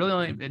 advantage. And the really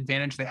only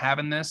advantage they have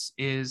in this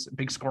is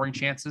big scoring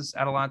chances.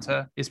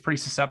 Atalanta is pretty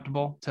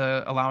susceptible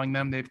to allowing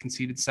them. They've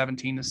conceded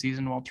 17 this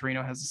season, while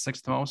Torino has the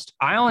sixth most.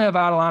 I only have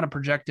Atalanta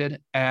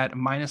projected at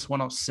minus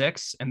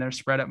 106 and they're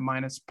spread at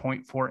minus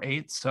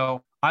 0.48.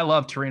 So I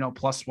love Torino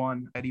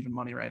 +1 at even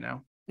money right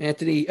now.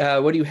 Anthony,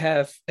 what do you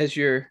have as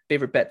your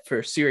favorite bet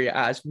for Serie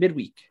A's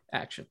midweek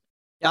action?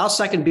 Yeah, I'll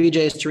second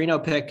BJ's Torino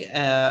pick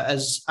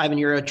as Ivan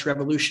Juric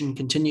revolution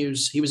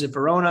continues. He was at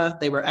Verona.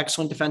 They were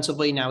excellent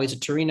defensively. Now he's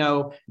at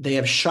Torino. They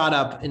have shot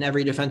up in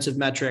every defensive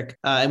metric.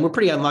 And we're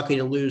pretty unlucky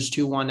to lose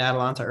 2-1 to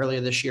Atalanta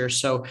earlier this year.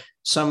 So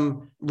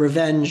some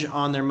revenge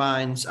on their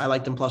minds. I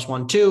like them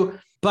 +1 too.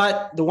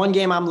 But the one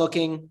game I'm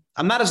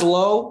not as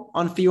low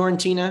on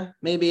Fiorentina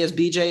maybe as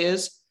BJ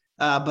is,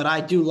 but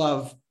I do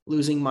love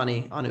losing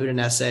money on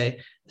Udinese.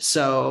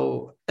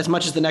 So as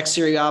much as the next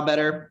Serie A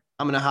better,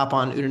 I'm going to hop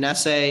on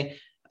Udinese.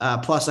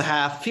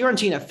 +0.5.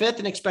 Fiorentina, 5th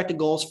in expected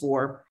goals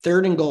for,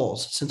 3rd in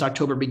goals since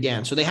October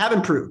began. So they have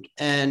improved,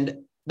 and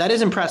that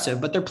is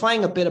impressive, but they're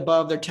playing a bit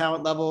above their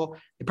talent level.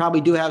 They probably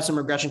do have some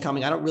regression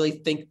coming. I don't really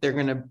think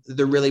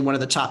they're really one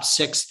of the top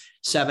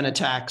 6-7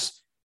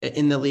 attacks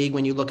in the league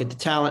when you look at the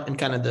talent and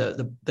kind of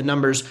the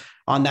numbers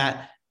on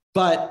that.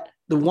 But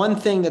the one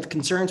thing that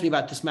concerns me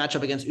about this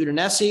matchup against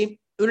Udinese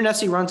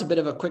runs a bit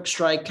of a quick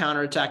strike,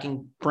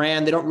 counterattacking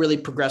brand. They don't really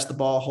progress the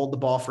ball, hold the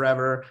ball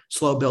forever,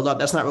 slow build up.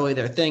 That's not really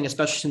their thing,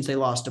 especially since they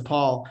lost to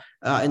Paul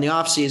in the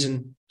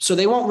offseason. So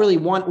they won't really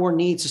want or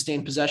need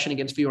sustained possession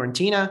against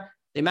Fiorentina.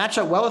 They match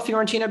up well with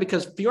Fiorentina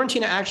because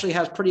Fiorentina actually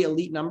has pretty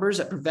elite numbers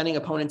at preventing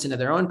opponents into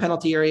their own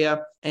penalty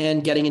area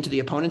and getting into the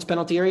opponent's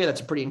penalty area.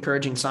 That's a pretty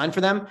encouraging sign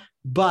for them,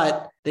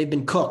 but they've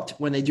been cooked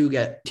when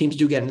teams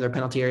do get into their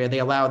penalty area. They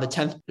allow the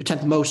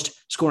 10th most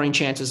scoring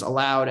chances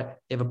allowed.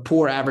 They have a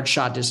poor average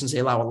shot distance. They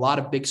allow a lot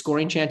of big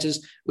scoring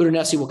chances.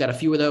 Udinese will get a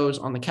few of those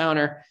on the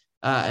counter.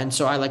 And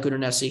so I like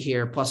Udinese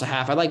here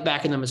 +0.5. I like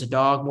backing them as a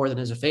dog more than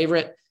as a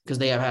favorite because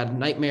they have had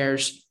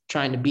nightmares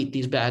trying to beat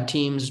these bad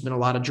teams. There's been a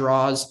lot of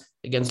draws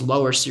against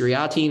lower Serie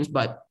A teams,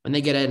 but when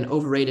they get an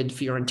overrated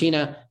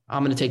Fiorentina,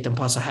 I'm going to take them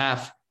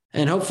 +0.5.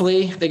 And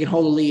hopefully they can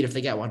hold a lead if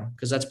they get one,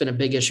 because that's been a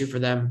big issue for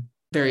them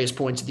various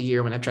points of the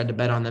year when I've tried to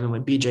bet on them and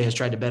when BJ has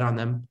tried to bet on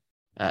them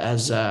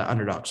as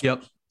underdogs.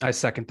 Yep. I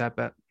second that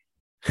bet.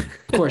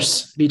 Of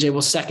course, BJ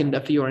will second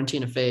a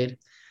Fiorentina fade.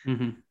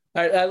 Mm-hmm.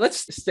 All right,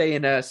 let's stay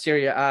in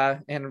Serie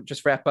A and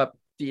just wrap up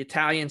the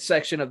Italian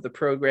section of the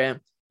program.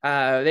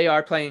 They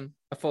are playing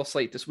a full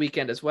slate this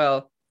weekend as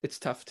well. It's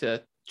tough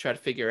to try to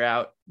figure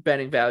out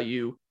betting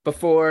value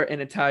before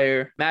an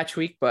entire match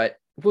week, but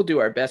we'll do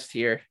our best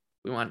here.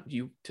 We want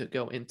you to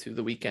go into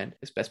the weekend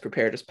as best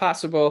prepared as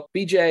possible.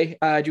 BJ,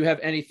 do you have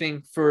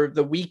anything for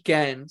the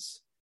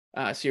weekend's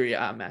Serie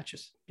A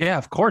matches? Yeah,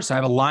 of course. I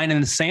have a line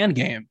in the sand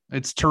game.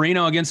 It's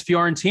Torino against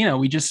Fiorentina.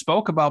 We just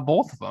spoke about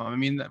both of them. I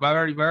mean, we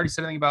already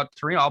said anything about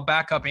Torino. I'll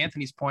back up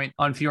Anthony's point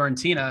on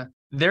Fiorentina.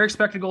 Their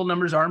expected goal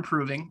numbers are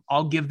improving.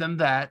 I'll give them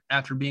that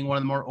after being one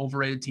of the more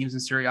overrated teams in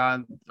Serie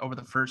A over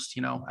the first,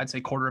 I'd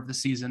say quarter of the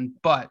season.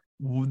 But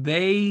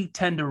they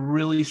tend to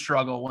really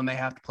struggle when they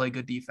have to play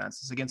good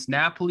defenses against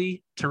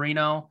Napoli,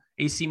 Torino,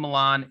 AC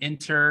Milan,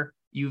 Inter,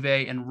 Juve,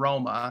 and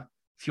Roma.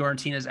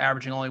 Fiorentina is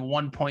averaging only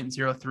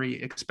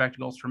 1.03 expected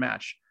goals per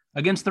match.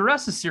 Against the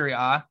rest of Serie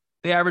A,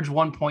 they average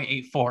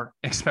 1.84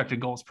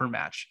 expected goals per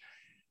match.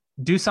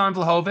 Dusan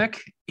Vlahovic,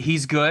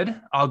 he's good.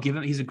 I'll give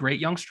him, he's a great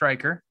young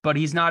striker, but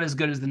he's not as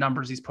good as the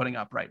numbers he's putting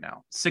up right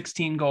now.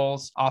 16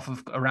 goals off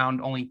of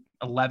around only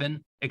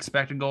 11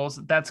 expected goals.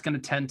 That's going to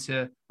tend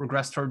to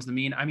regress towards the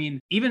mean. I mean,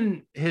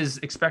 even his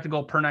expected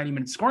goal per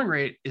 90-minute scoring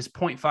rate is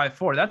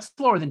 0.54. That's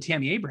lower than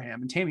Tammy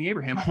Abraham, and Tammy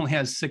Abraham only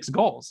has 6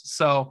 goals.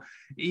 So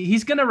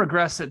he's going to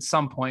regress at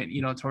some point,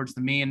 towards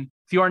the mean.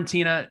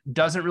 Fiorentina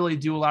doesn't really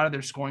do a lot of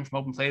their scoring from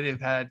open play.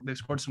 They've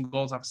scored some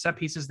goals off of set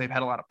pieces. They've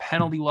had a lot of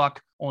penalty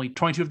luck. Only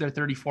 22 of their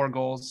 34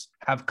 goals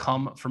have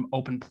come from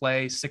open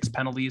play, 6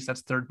 penalties.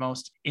 That's third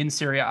most in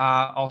Serie A.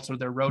 Also,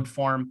 their road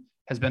form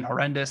has been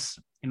horrendous.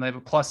 They have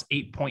a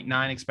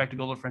 +8.9 expected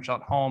goal differential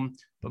at home,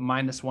 but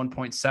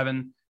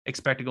 -1.7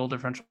 expected goal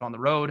differential on the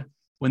road.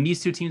 When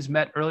these two teams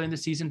met earlier in the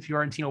season,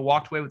 Fiorentina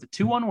walked away with a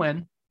 2-1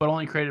 win, but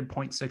only created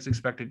 0.6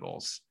 expected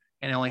goals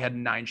and only had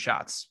 9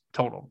 shots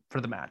total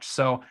for the match.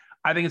 So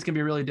I think it's going to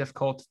be really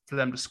difficult for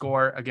them to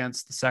score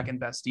against the second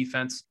best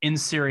defense in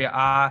Serie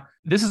A.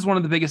 This is one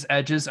of the biggest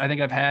edges I think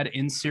I've had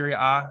in Serie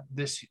A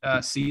this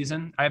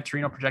season. I have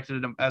Torino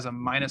projected as a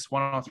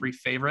 -103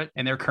 favorite,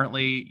 and their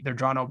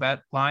draw no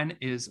bet line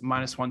is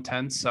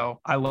 -110.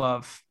 So I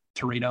love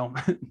Torino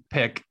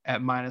pick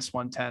at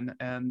 -110.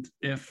 And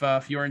if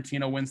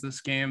Fiorentina wins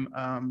this game,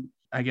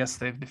 I guess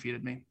they've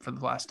defeated me for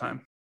the last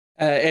time.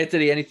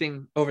 Anthony,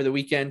 anything over the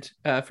weekend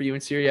for you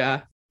in Serie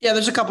A? Yeah,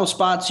 there's a couple of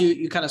spots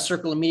you kind of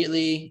circle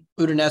immediately.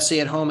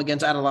 Udinese at home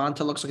against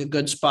Atalanta looks like a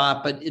good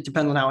spot, but it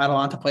depends on how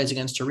Atalanta plays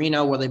against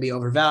Torino. Will they be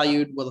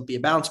overvalued? Will it be a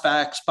bounce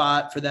back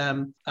spot for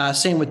them?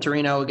 Same with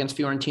Torino against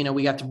Fiorentina.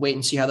 We have to wait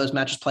and see how those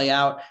matches play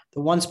out.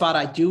 The one spot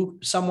I do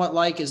somewhat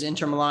like is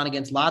Inter Milan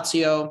against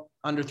Lazio.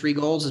 Under 3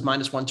 goals is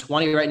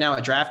 -120 right now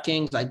at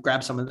DraftKings. I'd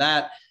grab some of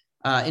that.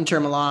 Inter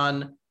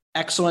Milan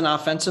excellent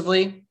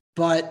offensively,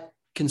 but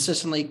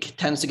consistently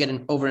tends to get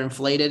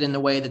overinflated in the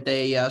way that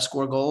they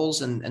score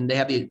goals, and they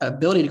have the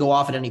ability to go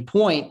off at any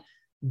point.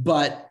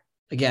 But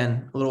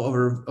again, a little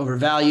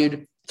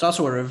overvalued. It's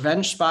also a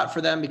revenge spot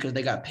for them because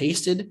they got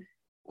pasted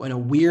in a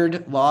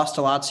weird loss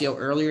to Lazio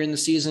earlier in the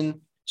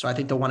season. So I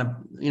think they'll want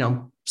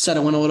to,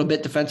 settle in a little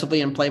bit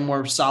defensively and play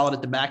more solid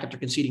at the back after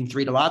conceding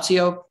 3 to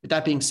Lazio. With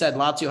that being said,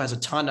 Lazio has a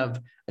ton of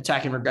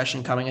attacking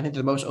regression coming. I think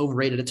they're the most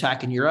overrated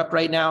attack in Europe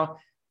right now,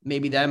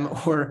 maybe them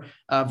or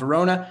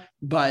Verona.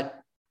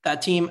 But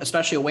that team,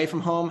 especially away from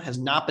home, has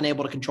not been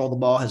able to control the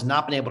ball, has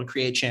not been able to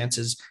create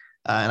chances.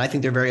 And I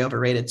think they're very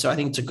overrated. So I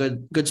think it's a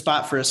good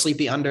spot for a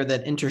sleepy under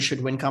that Inter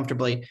should win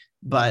comfortably,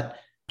 but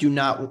do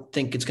not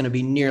think it's going to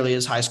be nearly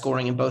as high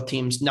scoring, in both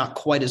teams not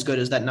quite as good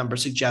as that number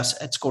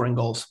suggests at scoring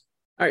goals.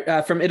 All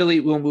right, from Italy,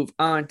 we'll move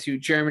on to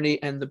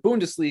Germany, and the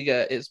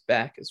Bundesliga is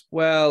back as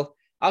well.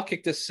 I'll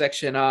kick this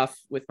section off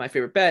with my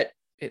favorite bet.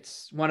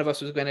 It's one of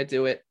us who's going to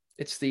do it.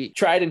 It's the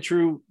tried and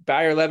true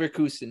Bayer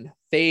Leverkusen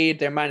fade.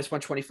 They're minus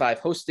 125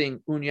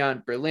 hosting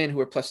Union Berlin, who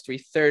are plus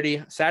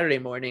 330 Saturday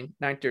morning,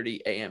 9:30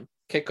 a.m.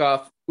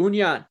 kickoff.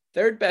 Union,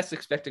 third best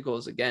expected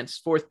goals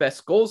against, fourth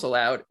best goals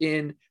allowed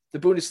in the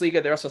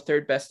Bundesliga. They're also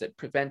third best at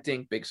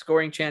preventing big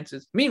scoring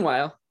chances.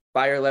 Meanwhile,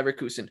 Bayer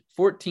Leverkusen,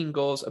 14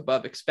 goals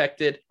above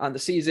expected on the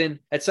season.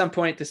 At some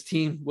point, this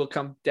team will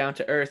come down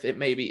to earth. It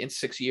may be in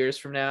 6 years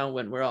from now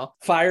when we're all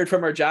fired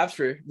from our jobs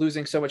for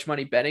losing so much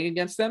money betting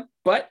against them.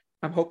 But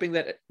I'm hoping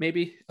that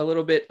maybe a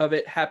little bit of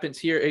it happens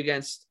here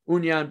against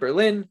Union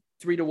Berlin,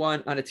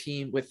 3-1 on a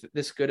team with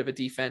this good of a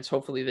defense.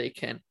 Hopefully they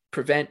can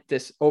prevent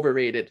this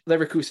overrated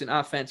Leverkusen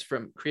offense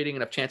from creating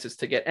enough chances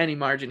to get any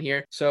margin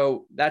here.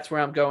 So that's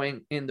where I'm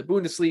going in the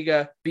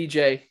Bundesliga.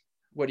 BJ,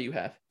 what do you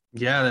have?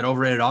 Yeah, that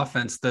overrated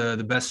offense,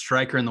 the best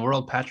striker in the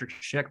world, Patrick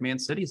Schick, Man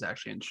City's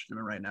actually interested in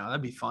him right now.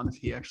 That'd be fun if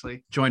he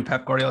actually joined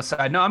Pep Guardiola's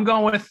side. No, I'm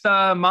going with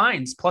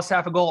Mainz, plus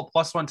half a goal,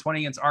 plus 120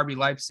 against RB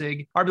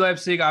Leipzig. RB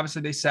Leipzig,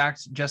 obviously they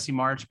sacked Jesse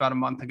March about a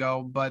month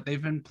ago, but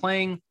they've been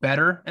playing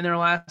better in their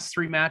last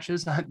 3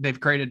 matches. They've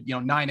created,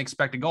 9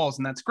 expected goals,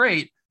 and that's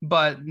great.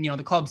 But,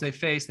 the clubs they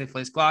faced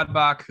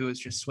Gladbach, who is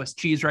just Swiss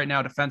cheese right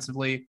now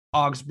defensively,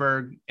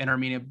 Augsburg, and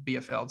Arminia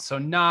Bielefeld. So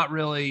not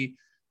really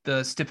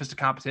the stiffest of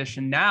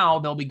competition. Now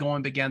they'll be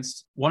going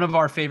against one of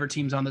our favorite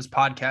teams on this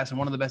podcast and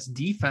one of the best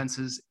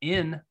defenses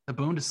in the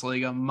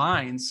Bundesliga,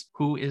 Mainz,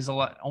 who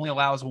only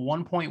allows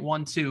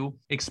 1.12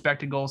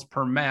 expected goals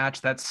per match.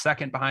 That's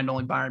second behind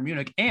only Bayern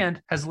Munich, and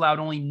has allowed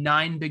only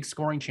 9 big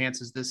scoring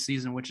chances this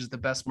season, which is the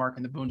best mark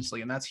in the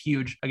Bundesliga. And that's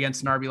huge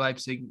against an RB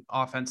Leipzig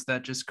offense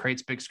that just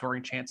creates big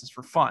scoring chances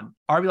for fun.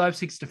 RB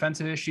Leipzig's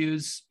defensive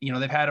issues,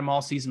 they've had them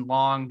all season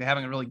long. They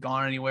haven't really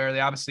gone anywhere.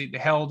 They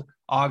held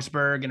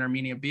Augsburg and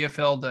Arminia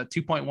Bielefeld,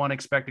 2.1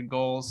 expected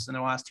goals in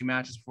the last 2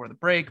 matches before the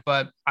break,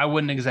 but I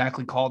wouldn't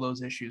exactly call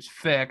those issues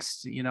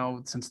fixed,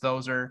 since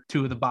those are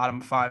 2 of the bottom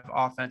 5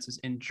 offenses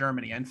in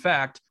Germany. In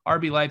fact,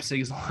 RB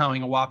Leipzig is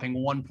allowing a whopping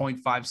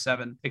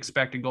 1.57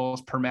 expected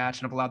goals per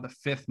match and have allowed the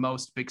 5th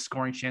most big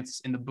scoring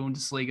chances in the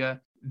Bundesliga.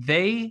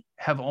 They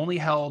have only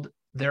held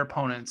their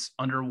opponents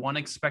under 1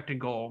 expected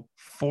goal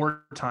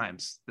 4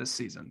 times this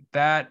season.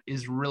 That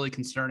is really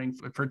concerning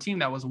for a team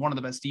that was one of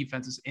the best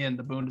defenses in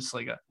the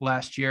Bundesliga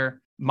last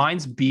year.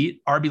 Mainz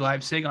beat RB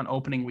Leipzig on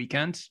opening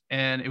weekend,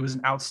 and it was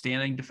an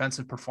outstanding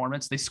defensive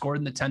performance. They scored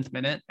in the 10th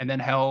minute and then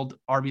held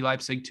RB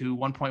Leipzig to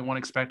 1.1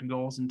 expected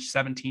goals and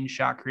 17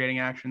 shot creating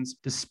actions,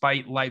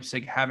 despite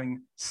Leipzig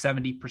having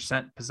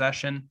 70%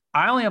 possession.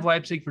 I only have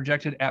Leipzig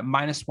projected at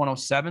minus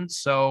 107,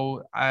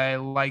 so I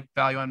like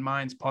value on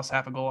Mainz plus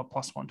half a goal at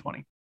plus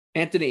 120.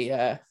 Anthony,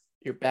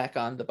 you're back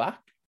on the box.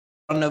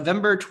 On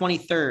November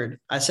 23rd,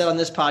 I said on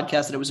this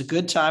podcast that it was a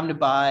good time to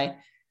buy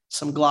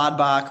some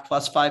Gladbach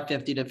plus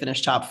 550 to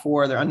finish top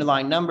 4. Their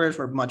underlying numbers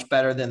were much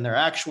better than their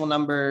actual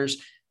numbers.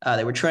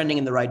 They were trending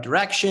in the right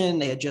direction.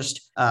 They had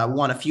just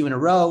won a few in a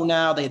row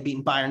now. They had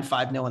beaten Bayern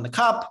 5-0 in the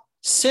cup.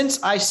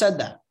 Since I said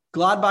that,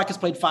 Gladbach has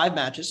played 5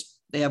 matches.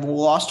 They have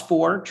lost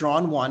 4,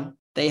 drawn 1.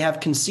 They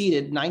have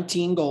conceded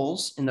 19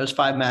 goals in those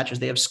 5 matches.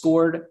 They have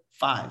scored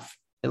 5.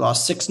 They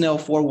lost 6-0,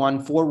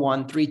 4-1,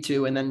 4-1,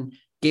 3-2, and then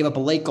gave up a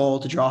late goal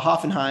to draw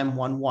Hoffenheim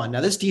 1-1.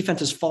 Now, this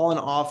defense has fallen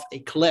off a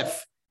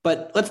cliff.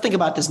 But let's think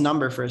about this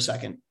number for a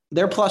second.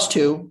 They're plus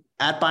 2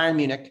 at Bayern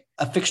Munich,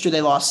 a fixture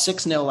they lost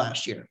 6-0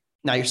 last year.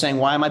 Now you're saying,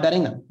 why am I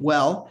betting them?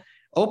 Well,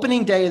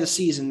 opening day of the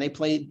season, they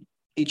played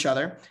each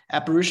other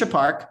at Borussia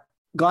Park.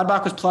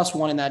 Gladbach was plus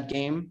 1 in that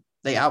game.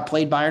 They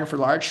outplayed Bayern for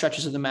large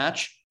stretches of the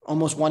match,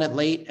 almost won it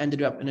late,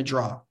 ended up in a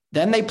draw.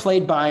 Then they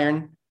played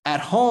Bayern at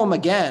home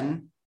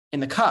again in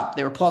the cup.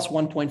 They were plus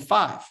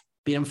 1.5,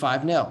 beat them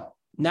 5-0.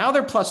 Now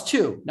they're plus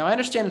 2. Now I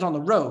understand it's on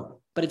the road,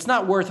 but it's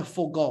not worth a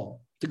full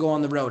goal to go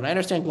on the road. And I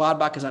understand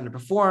Gladbach has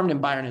underperformed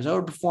and Bayern has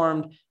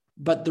overperformed,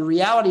 but the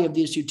reality of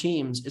these 2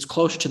 teams is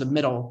closer to the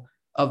middle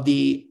of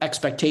the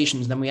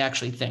expectations than we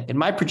actually think. And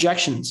my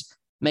projections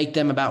make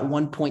them about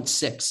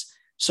 1.6.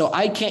 So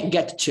I can't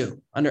get to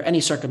 2 under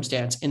any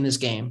circumstance in this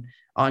game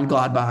on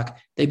Gladbach.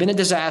 They've been a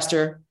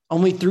disaster.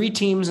 Only 3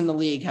 teams in the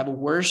league have a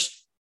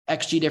worse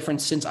XG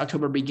difference since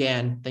October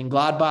began than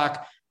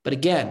Gladbach. But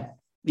again,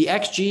 the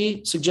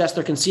XG suggests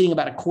they're conceding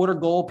about a quarter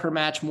goal per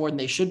match more than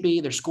they should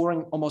be. They're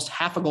scoring almost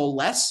half a goal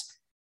less.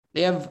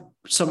 They have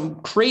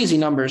some crazy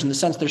numbers in the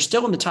sense they're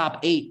still in the top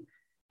 8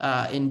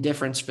 in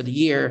difference for the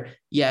year,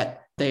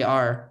 yet they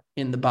are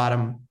in the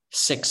bottom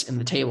 6 in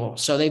the table.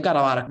 So they've got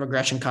a lot of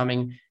regression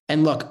coming.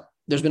 And look,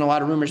 there's been a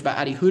lot of rumors about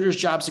Adi Hütter's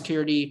job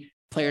security.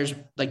 Players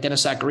like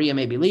Dennis Zakaria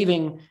may be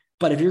leaving.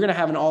 But if you're going to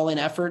have an all-in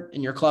effort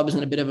and your club is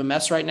in a bit of a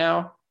mess right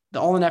now, the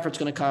all-in effort's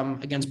going to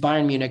come against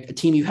Bayern Munich, a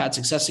team you've had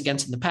success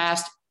against in the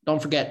past.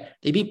 Don't forget,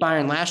 they beat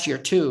Bayern last year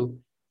too.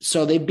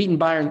 So they've beaten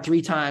Bayern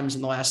 3 times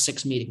in the last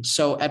 6 meetings.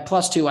 So at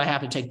 +2, I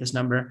have to take this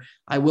number.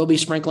 I will be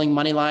sprinkling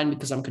money line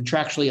because I'm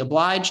contractually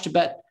obliged to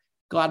bet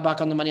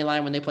Gladbach on the money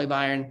line when they play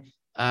Bayern.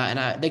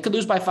 They could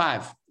lose by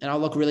 5, and I'll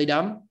look really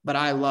dumb, but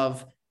I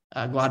love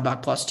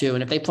Gladbach +2.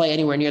 And if they play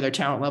anywhere near their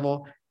talent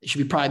level, it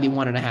should probably be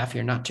 1.5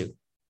 here, not 2. Kind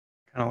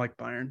of like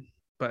Bayern,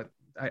 but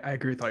I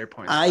agree with all your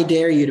points. I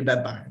dare you to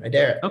bet Bayern. I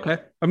dare it. Okay.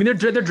 I mean,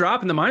 they're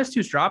dropping. The -2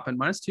 is dropping.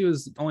 -2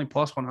 is only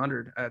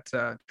 +100 at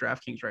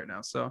DraftKings right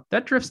now. So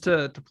that drifts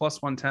to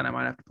 +110. I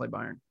might have to play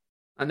Bayern.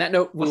 On that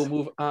note, we'll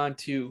move on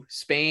to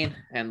Spain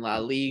and La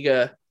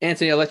Liga.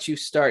 Anthony, I'll let you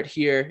start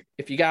here.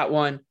 If you got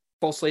one,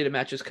 full slate of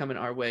matches coming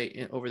our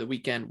way over the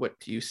weekend. What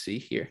do you see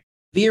here?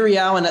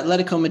 Villarreal and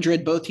Atletico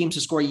Madrid, both teams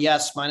to score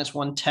yes,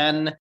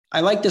 -110. I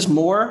like this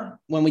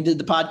more when we did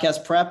the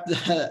podcast prep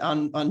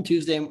on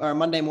Tuesday or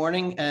Monday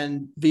morning,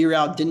 and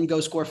Villarreal didn't go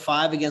score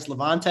 5 against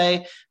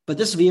Levante. But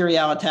this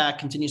Villarreal attack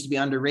continues to be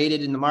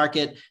underrated in the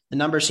market. The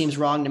number seems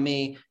wrong to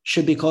me.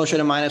 Should be closer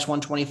to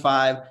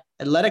 -125.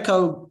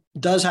 Atletico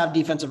does have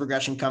defensive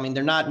regression coming.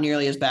 They're not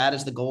nearly as bad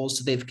as the goals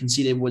they've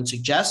conceded would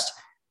suggest.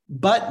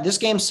 But this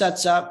game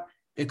sets up.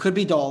 It could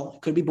be dull.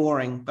 It could be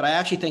boring. But I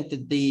actually think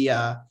that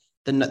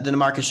the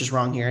market's just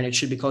wrong here, and it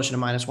should be closer to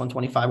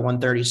 -125,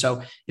 130.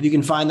 So if you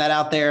can find that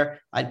out there,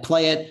 I'd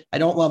play it. I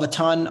don't love a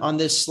ton on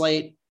this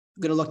slate.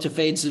 I'm going to look to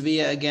fade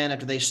Sevilla again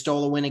after they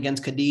stole a win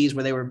against Cadiz,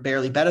 where they were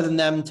barely better than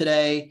them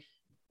today.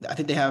 I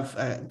think they have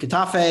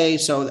Getafe,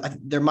 so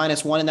they're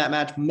 -1 in that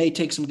match. May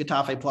take some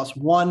Getafe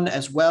 +1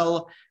 as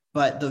well.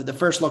 But the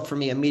first look for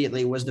me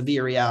immediately was the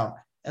Villarreal,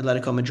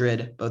 Atletico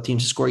Madrid, both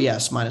teams to score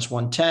yes,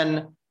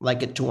 -110,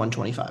 like it to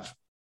 125.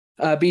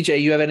 BJ,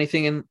 you have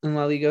anything in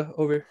La Liga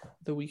over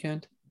the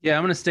weekend? Yeah,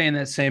 I'm going to stay in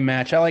that same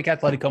match. I like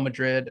Atletico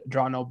Madrid,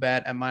 draw no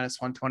bet at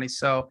 -120.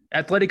 So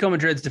Atletico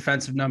Madrid's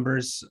defensive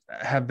numbers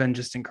have been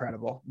just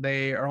incredible.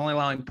 They are only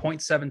allowing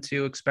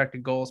 0.72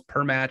 expected goals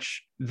per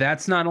match.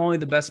 That's not only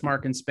the best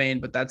mark in Spain,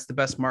 but that's the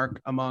best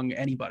mark among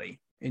anybody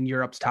in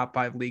Europe's top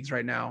 5 leagues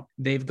right now.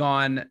 They've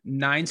gone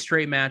 9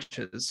 straight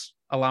matches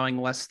allowing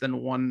less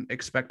than 1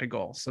 expected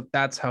goal. So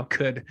that's how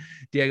good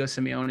Diego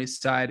Simeone's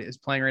side is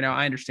playing right now.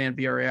 I understand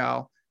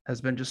Villarreal has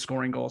been just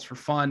scoring goals for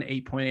fun,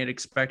 8.8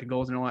 expected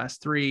goals in the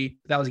last 3.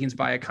 That was against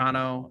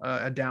Vallecano,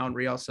 a down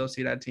Real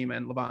Sociedad team,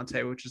 and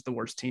Levante, which is the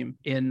worst team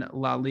in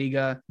La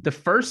Liga. The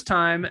first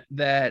time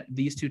that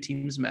these two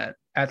teams met,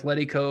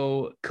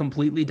 Atletico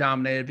completely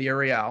dominated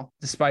Villarreal,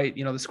 despite,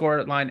 the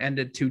score line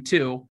ended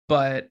 2-2,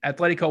 but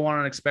Atletico won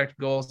on expected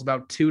goals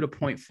about 2 to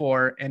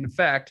 0.4. And in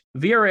fact,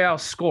 Villarreal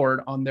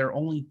scored on their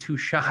only 2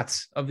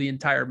 shots of the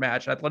entire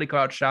match. Atletico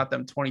outshot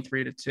them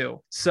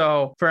 23-2.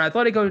 So for an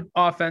Atletico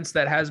offense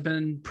that has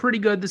been pretty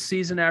good this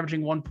season,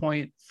 averaging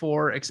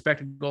 1.4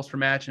 expected goals per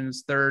match and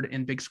is 3rd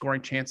in big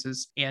scoring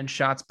chances and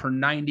shots per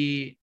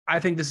 90, I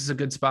think this is a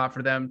good spot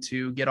for them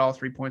to get all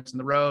 3 points on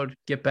the road,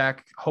 get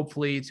back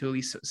hopefully to at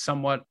least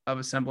somewhat of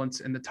a semblance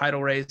in the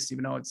title race,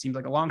 even though it seems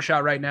like a long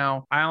shot right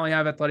now. I only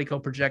have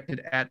Atletico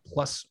projected at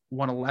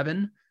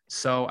 +111,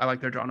 so I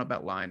like their draw no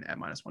bet line at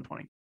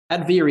 -120.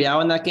 At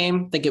Villarreal in that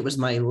game, I think it was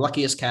my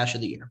luckiest cash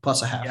of the year,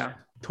 +0.5. Yeah,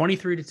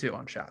 23-2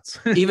 on shots.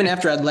 Even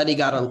after Atleti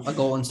got a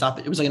goal and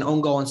stoppage, it was like an own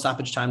goal and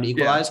stoppage time to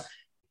equalize. Yeah.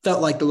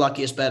 Felt like the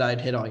luckiest bet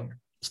I'd hit all year.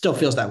 Still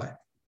feels that way.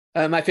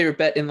 My favorite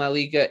bet in La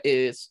Liga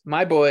is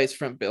my boys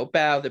from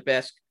Bilbao, the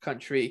Basque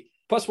country,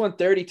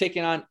 +130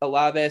 taking on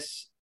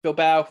Alaves.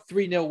 Bilbao,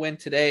 3-0 win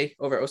today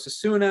over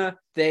Osasuna.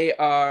 They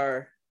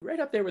are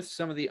right up there with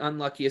some of the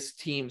unluckiest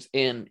teams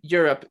in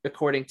Europe,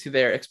 according to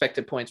their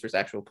expected points versus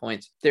actual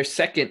points. They're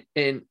second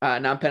in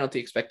non-penalty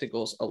expected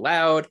goals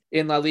allowed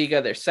in La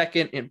Liga. They're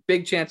second in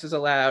big chances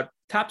allowed,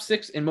 top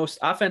 6 in most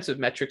offensive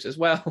metrics as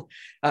well.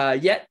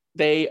 Yet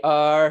they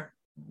are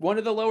one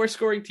of the lower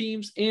scoring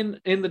teams in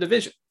the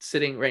division,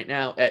 sitting right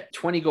now at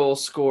 20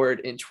 goals scored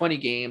in 20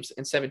 games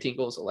and 17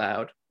 goals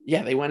allowed.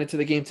 Yeah, they went into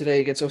the game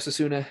today against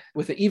Osasuna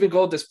with an even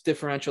goal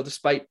differential,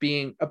 despite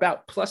being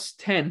about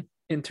 +10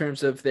 in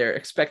terms of their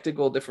expected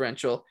goal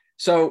differential.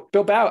 So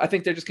Bilbao, I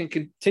think they're just going to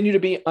continue to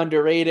be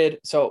underrated.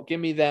 So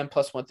give me them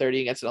 +130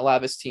 against an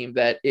Alaves team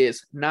that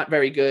is not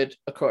very good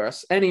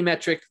across any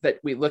metric that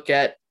we look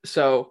at.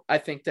 So I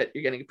think that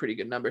you're getting a pretty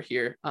good number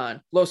here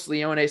on Los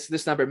Leones.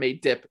 This number may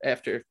dip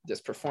after this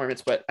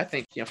performance, but I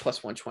think,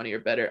 +120 or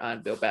better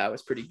on Bilbao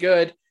is pretty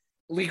good.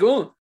 Ligue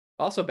 1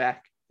 also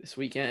back this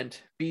weekend.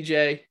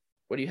 BJ,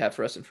 what do you have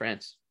for us in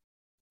France?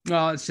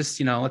 Well, it's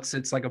just,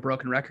 it's like a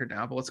broken record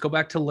now, but let's go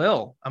back to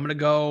Lille. I'm going to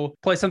go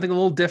play something a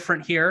little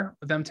different here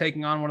with them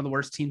taking on one of the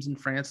worst teams in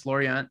France,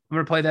 Lorient. I'm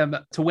going to play them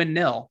to win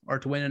nil or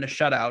to win in a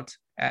shutout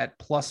at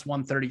plus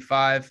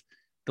 135.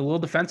 The Lille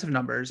defensive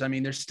numbers, I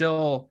mean, they're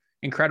still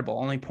incredible.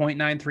 Only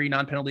 0.93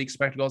 non-penalty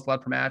expected goals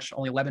allowed per match.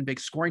 Only 11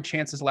 big scoring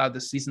chances allowed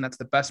this season. That's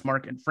the best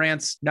mark in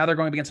France. Now they're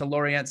going up against a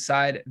Lorient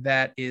side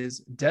that is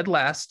dead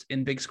last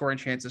in big scoring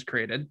chances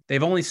created.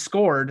 They've only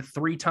scored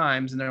 3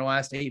 times in their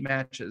last 8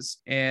 matches,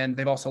 and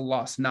they've also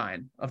lost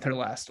 9 of their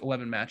last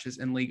 11 matches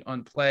in Ligue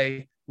 1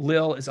 play.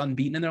 Lille is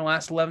unbeaten in their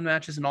last 11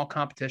 matches in all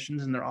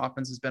competitions, and their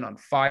offense has been on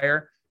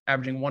fire,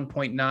 averaging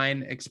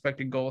 1.9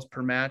 expected goals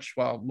per match,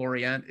 while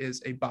Lorient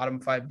is a bottom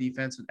 5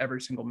 defense in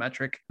every single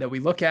metric that we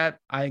look at.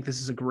 I think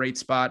this is a great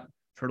spot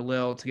for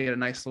Lille to get a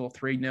nice little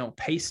 3-0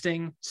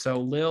 pasting. So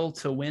Lille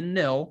to win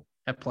nil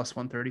at plus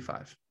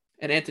 135.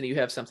 And Anthony, you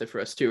have something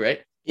for us too,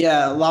 right?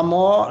 Yeah,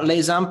 L'Amour,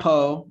 Les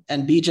Impôts,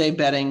 and BJ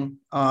betting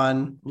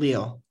on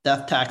Lille.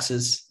 Death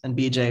taxes and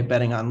BJ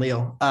betting on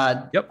Lille.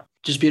 Yep.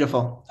 Just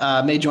beautiful.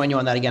 May join you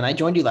on that again. I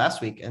joined you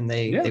last week and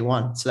they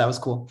won. So that was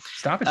cool.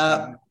 Stop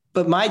it.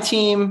 But my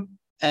team,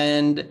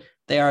 and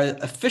they are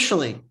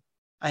officially,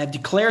 I have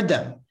declared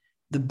them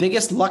the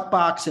biggest luck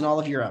box in all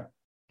of Europe,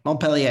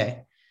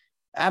 Montpellier.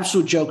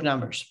 Absolute joke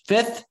numbers.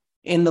 5th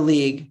in the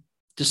league,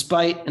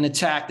 despite an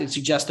attack that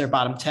suggests they're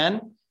bottom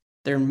 10.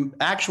 Their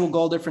actual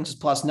goal difference is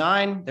plus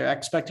 9. Their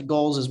expected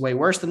goals is way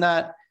worse than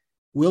that.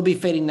 We'll be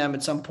fading them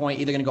at some point,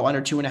 either going to go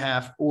under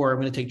 2.5, or I'm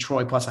going to take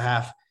Troyes plus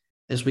 0.5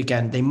 this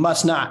weekend. They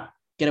must not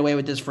get away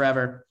with this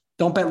forever.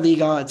 Don't bet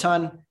Ligue 1 a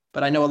ton,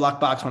 but I know a luck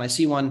box when I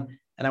see one,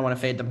 and I want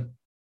to fade them.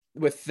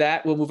 With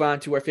that, we'll move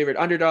on to our favorite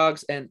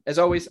underdogs. And as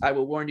always, I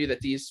will warn you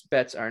that these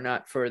bets are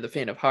not for the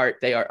faint of heart.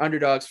 They are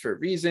underdogs for a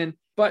reason,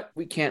 but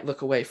we can't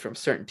look away from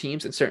certain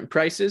teams and certain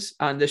prices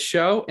on this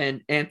show.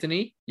 And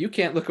Anthony, you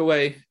can't look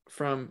away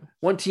from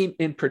one team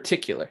in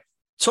particular.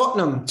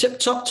 Tottenham,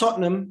 tip-top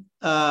Tottenham,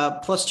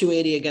 plus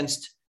 280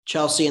 against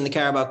Chelsea in the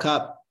Carabao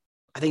Cup.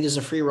 I think this is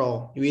a free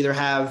roll. You either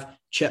have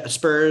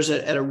Spurs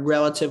at a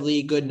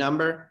relatively good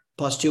number,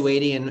 plus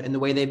 280, and the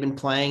way they've been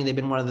playing, they've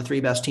been one of the 3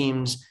 best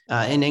teams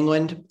in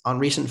England on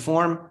recent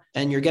form.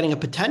 And you're getting a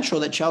potential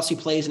that Chelsea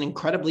plays an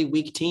incredibly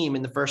weak team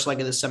in the first leg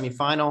of the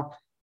semifinal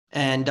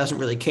and doesn't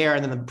really care.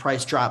 And then the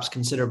price drops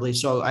considerably.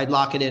 So I'd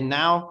lock it in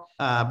now,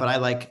 but I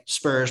like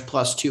Spurs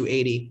plus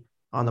 280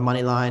 on the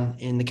money line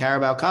in the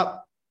Carabao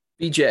Cup.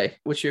 BJ,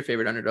 what's your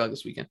favorite underdog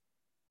this weekend?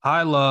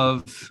 I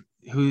love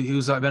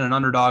who's been an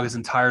underdog his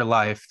entire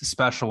life, the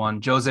special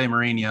one, Jose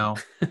Mourinho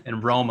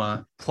and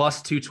Roma,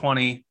 plus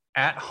 220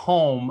 at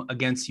home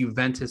against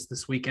Juventus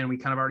this weekend. We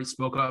kind of already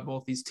spoke about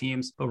both these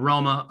teams, but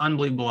Roma,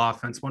 unbelievable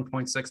offense,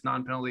 1.6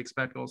 non-penalty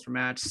expected goals per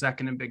match,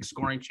 2nd in big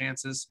scoring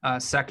chances,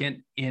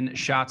 2nd in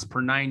shots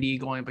per 90,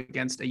 going up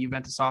against a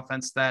Juventus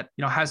offense that,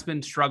 has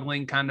been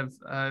struggling kind of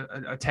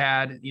a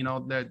tad,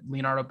 the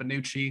Leonardo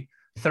Bonucci,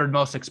 3rd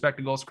most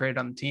expected goals created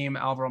on the team.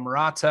 Alvaro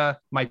Morata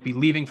might be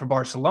leaving for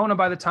Barcelona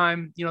by the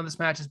time, this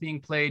match is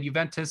being played.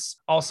 Juventus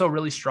also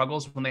really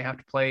struggles when they have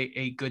to play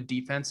a good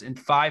defense in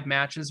 5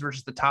 matches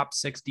versus the top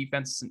 6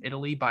 defenses in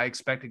Italy by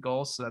expected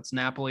goals. So that's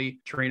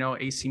Napoli, Torino,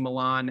 AC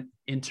Milan,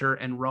 Inter,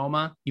 and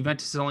Roma.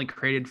 Juventus has only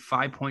created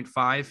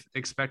 5.5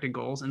 expected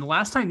goals. And the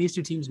last time these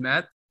 2 teams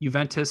met,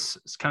 Juventus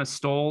kind of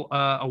stole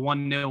a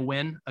 1-0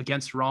 win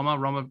against Roma.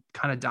 Roma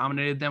kind of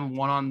dominated them,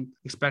 won on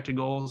expected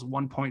goals,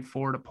 1.4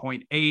 to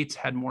 0.8,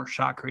 had more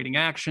shot creating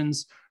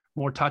actions,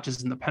 more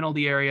touches in the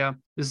penalty area.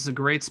 This is a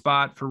great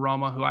spot for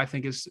Roma, who I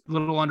think is a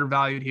little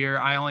undervalued here.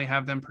 I only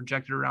have them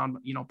projected around,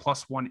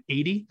 plus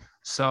 180.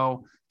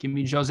 So give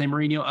me Jose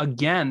Mourinho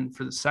again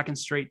for the 2nd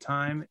straight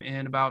time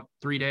in about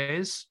 3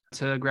 days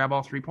to grab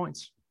all 3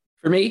 points.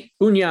 For me,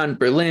 Union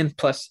Berlin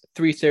plus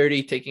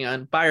 330, taking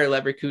on Bayer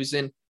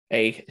Leverkusen.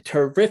 A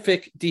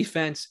terrific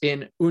defense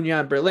in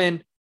Union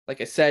Berlin.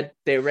 Like I said,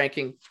 they're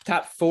ranking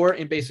top 4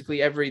 in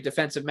basically every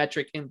defensive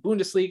metric in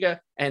Bundesliga.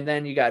 And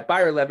then you got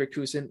Bayer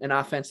Leverkusen, an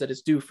offense that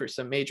is due for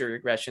some major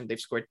regression. They've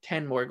scored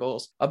 10 more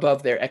goals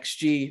above their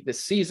XG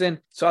this season.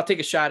 So I'll take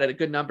a shot at a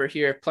good number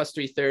here, plus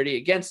 330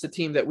 against the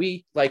team that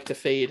we like to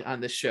fade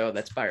on this show.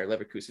 That's Bayer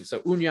Leverkusen.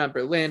 So Union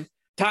Berlin,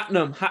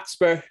 Tottenham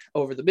Hotspur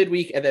over the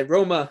midweek, and then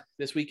Roma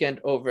this weekend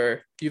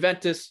over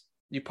Juventus.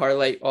 You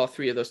parlay all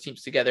 3 of those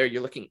teams together,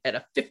 you're looking at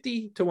a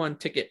 50-1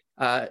 ticket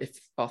if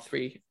all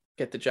 3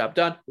 get the job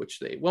done, which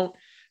they won't.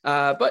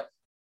 But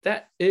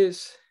that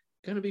is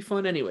going to be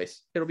fun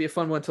anyways. It'll be a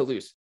fun one to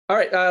lose. All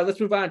right, let's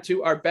move on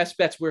to our best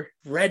bets. We're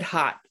red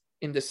hot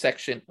in this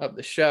section of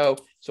the show,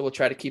 so we'll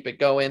try to keep it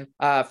going.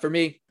 For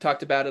me,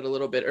 talked about it a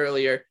little bit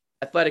earlier.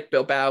 Athletic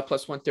Bilbao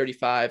plus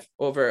 135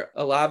 over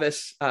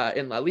Alaves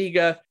in La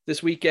Liga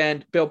this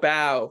weekend.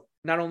 Bilbao,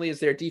 not only is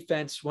their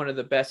defense one of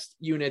the best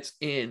units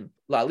in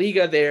La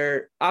Liga,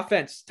 their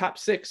offense top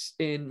 6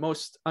 in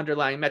most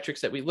underlying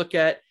metrics that we look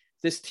at.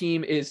 This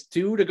team is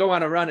due to go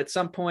on a run at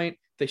some point.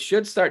 They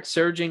should start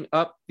surging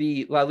up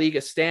the La Liga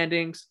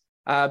standings,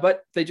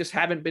 but they just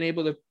haven't been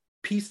able to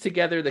piece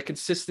together the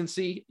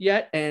consistency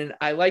yet. And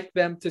I like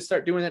them to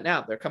start doing that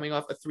now. They're coming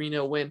off a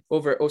 3-0 win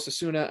over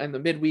Osasuna in the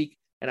midweek.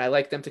 And I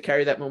like them to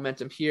carry that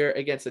momentum here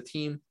against a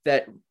team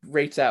that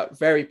rates out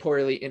very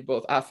poorly in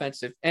both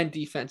offensive and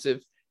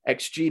defensive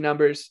XG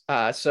numbers.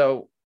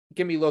 So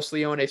give me Los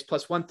Leones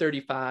plus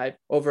 135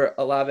 over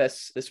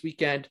Alaves this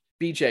weekend.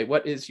 BJ,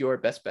 what is your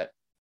best bet?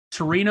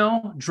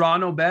 Torino, draw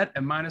no bet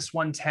at minus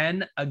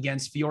 110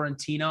 against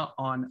Fiorentina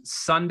on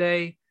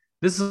Sunday.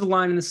 This is a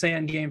line in the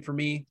sand game for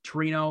me.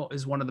 Torino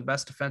is one of the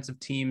best defensive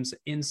teams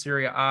in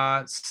Serie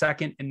A,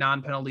 second in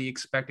non-penalty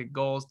expected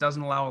goals,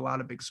 doesn't allow a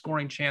lot of big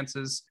scoring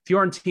chances.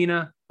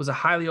 Fiorentina was a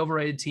highly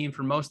overrated team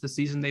for most of the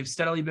season. They've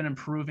steadily been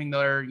improving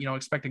their,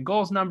 expected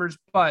goals numbers,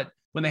 but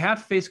when they have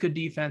to face good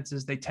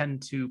defenses, they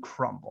tend to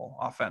crumble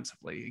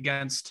offensively.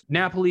 Against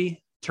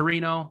Napoli,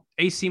 Torino,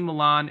 AC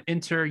Milan,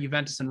 Inter,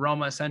 Juventus, and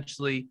Roma,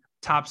 essentially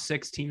top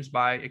 6 teams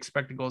by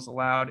expected goals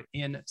allowed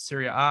in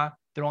Serie A.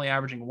 They're only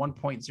averaging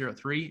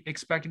 1.03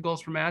 expected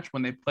goals per match.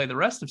 When they play the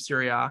rest of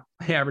Serie A,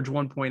 they average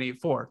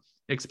 1.84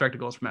 expected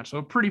goals per match. So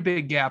a pretty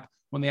big gap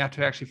when they have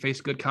to actually face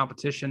good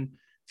competition.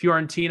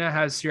 Fiorentina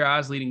has Serie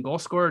A's leading goal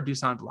scorer,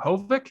 Dusan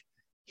Vlahovic.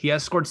 He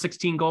has scored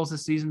 16 goals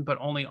this season, but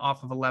only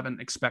off of 11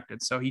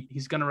 expected. So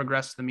he's going to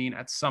regress to the mean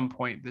at some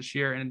point this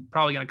year, and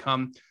probably going to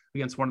come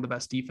against one of the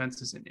best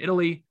defenses in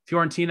Italy.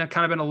 Fiorentina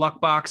kind of in a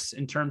luck box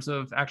in terms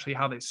of actually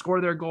how they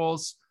score their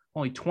goals.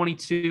 Only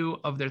 22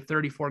 of their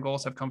 34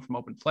 goals have come from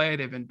open play.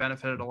 They've been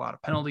benefited a lot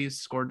of penalties,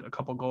 scored a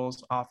couple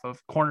goals off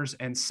of corners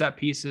and set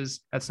pieces.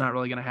 That's not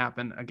really going to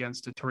happen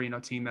against a Torino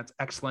team that's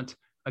excellent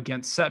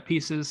against set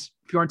pieces.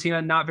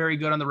 Fiorentina, not very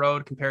good on the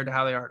road compared to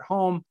how they are at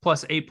home,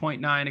 plus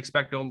 8.9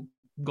 expected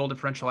goal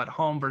differential at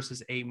home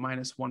versus a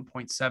minus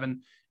 1.7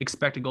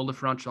 expected goal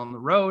differential on the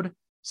road.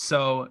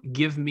 So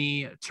give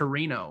me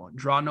Torino,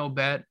 draw no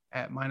bet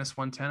at minus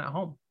 110 at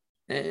home.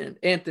 And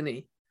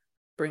Anthony,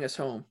 bring us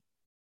home.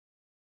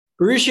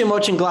 Borussia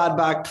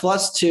Mönchengladbach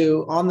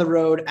 +2 on the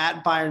road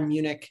at Bayern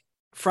Munich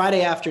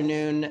Friday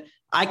afternoon.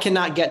 I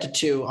cannot get to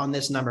 2 on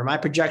this number. My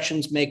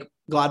projections make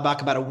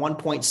Gladbach about a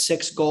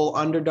 1.6 goal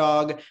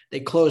underdog.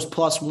 They closed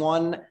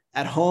 +1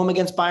 at home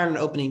against Bayern on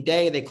opening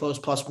day. They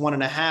closed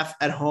 +1.5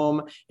 at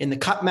home in the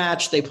cup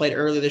match they played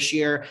earlier this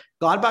year.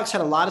 Gladbach's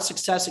had a lot of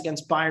success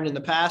against Bayern in the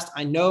past.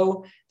 I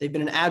know they've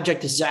been an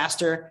abject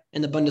disaster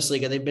in the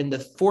Bundesliga. They've been the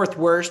 4th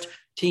worst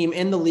team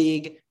in the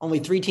league. Only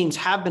 3 teams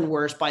have been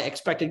worse by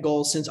expected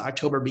goals since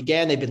October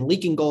began. They've been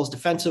leaking goals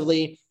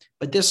defensively,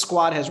 but this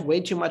squad has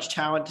way too much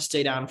talent to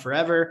stay down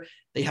forever.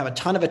 They have a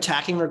ton of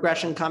attacking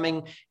regression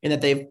coming in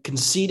that they've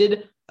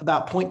conceded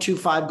about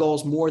 0.25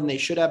 goals more than they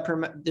should have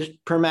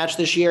per match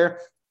this year.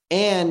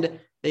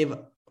 And they've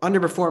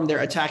underperformed their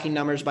attacking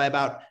numbers by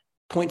about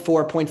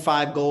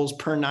 0.5 goals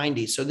per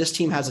 90. So this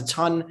team has a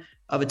ton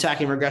of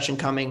attacking regression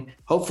coming.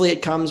 Hopefully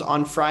it comes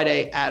on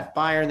Friday at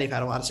Bayern. They've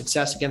had a lot of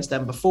success against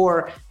them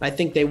before, and I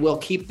think they will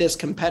keep this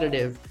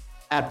competitive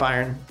at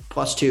Bayern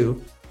 +2.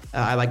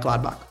 I like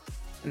Gladbach.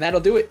 And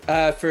that'll do it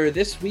for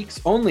this week's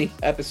only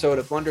episode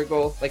of Wonder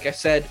Goal. Like I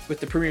said, with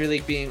the Premier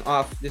League being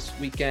off this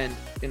weekend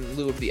in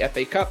lieu of the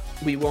FA Cup,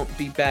 we won't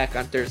be back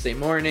on Thursday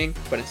morning,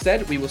 but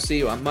instead we will see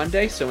you on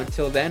Monday. So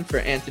until then, for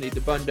Anthony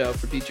Dabbundo,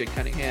 for BJ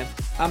Cunningham,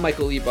 I'm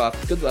Michael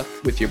Leboff. Good luck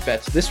with your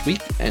bets this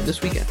week and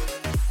this weekend.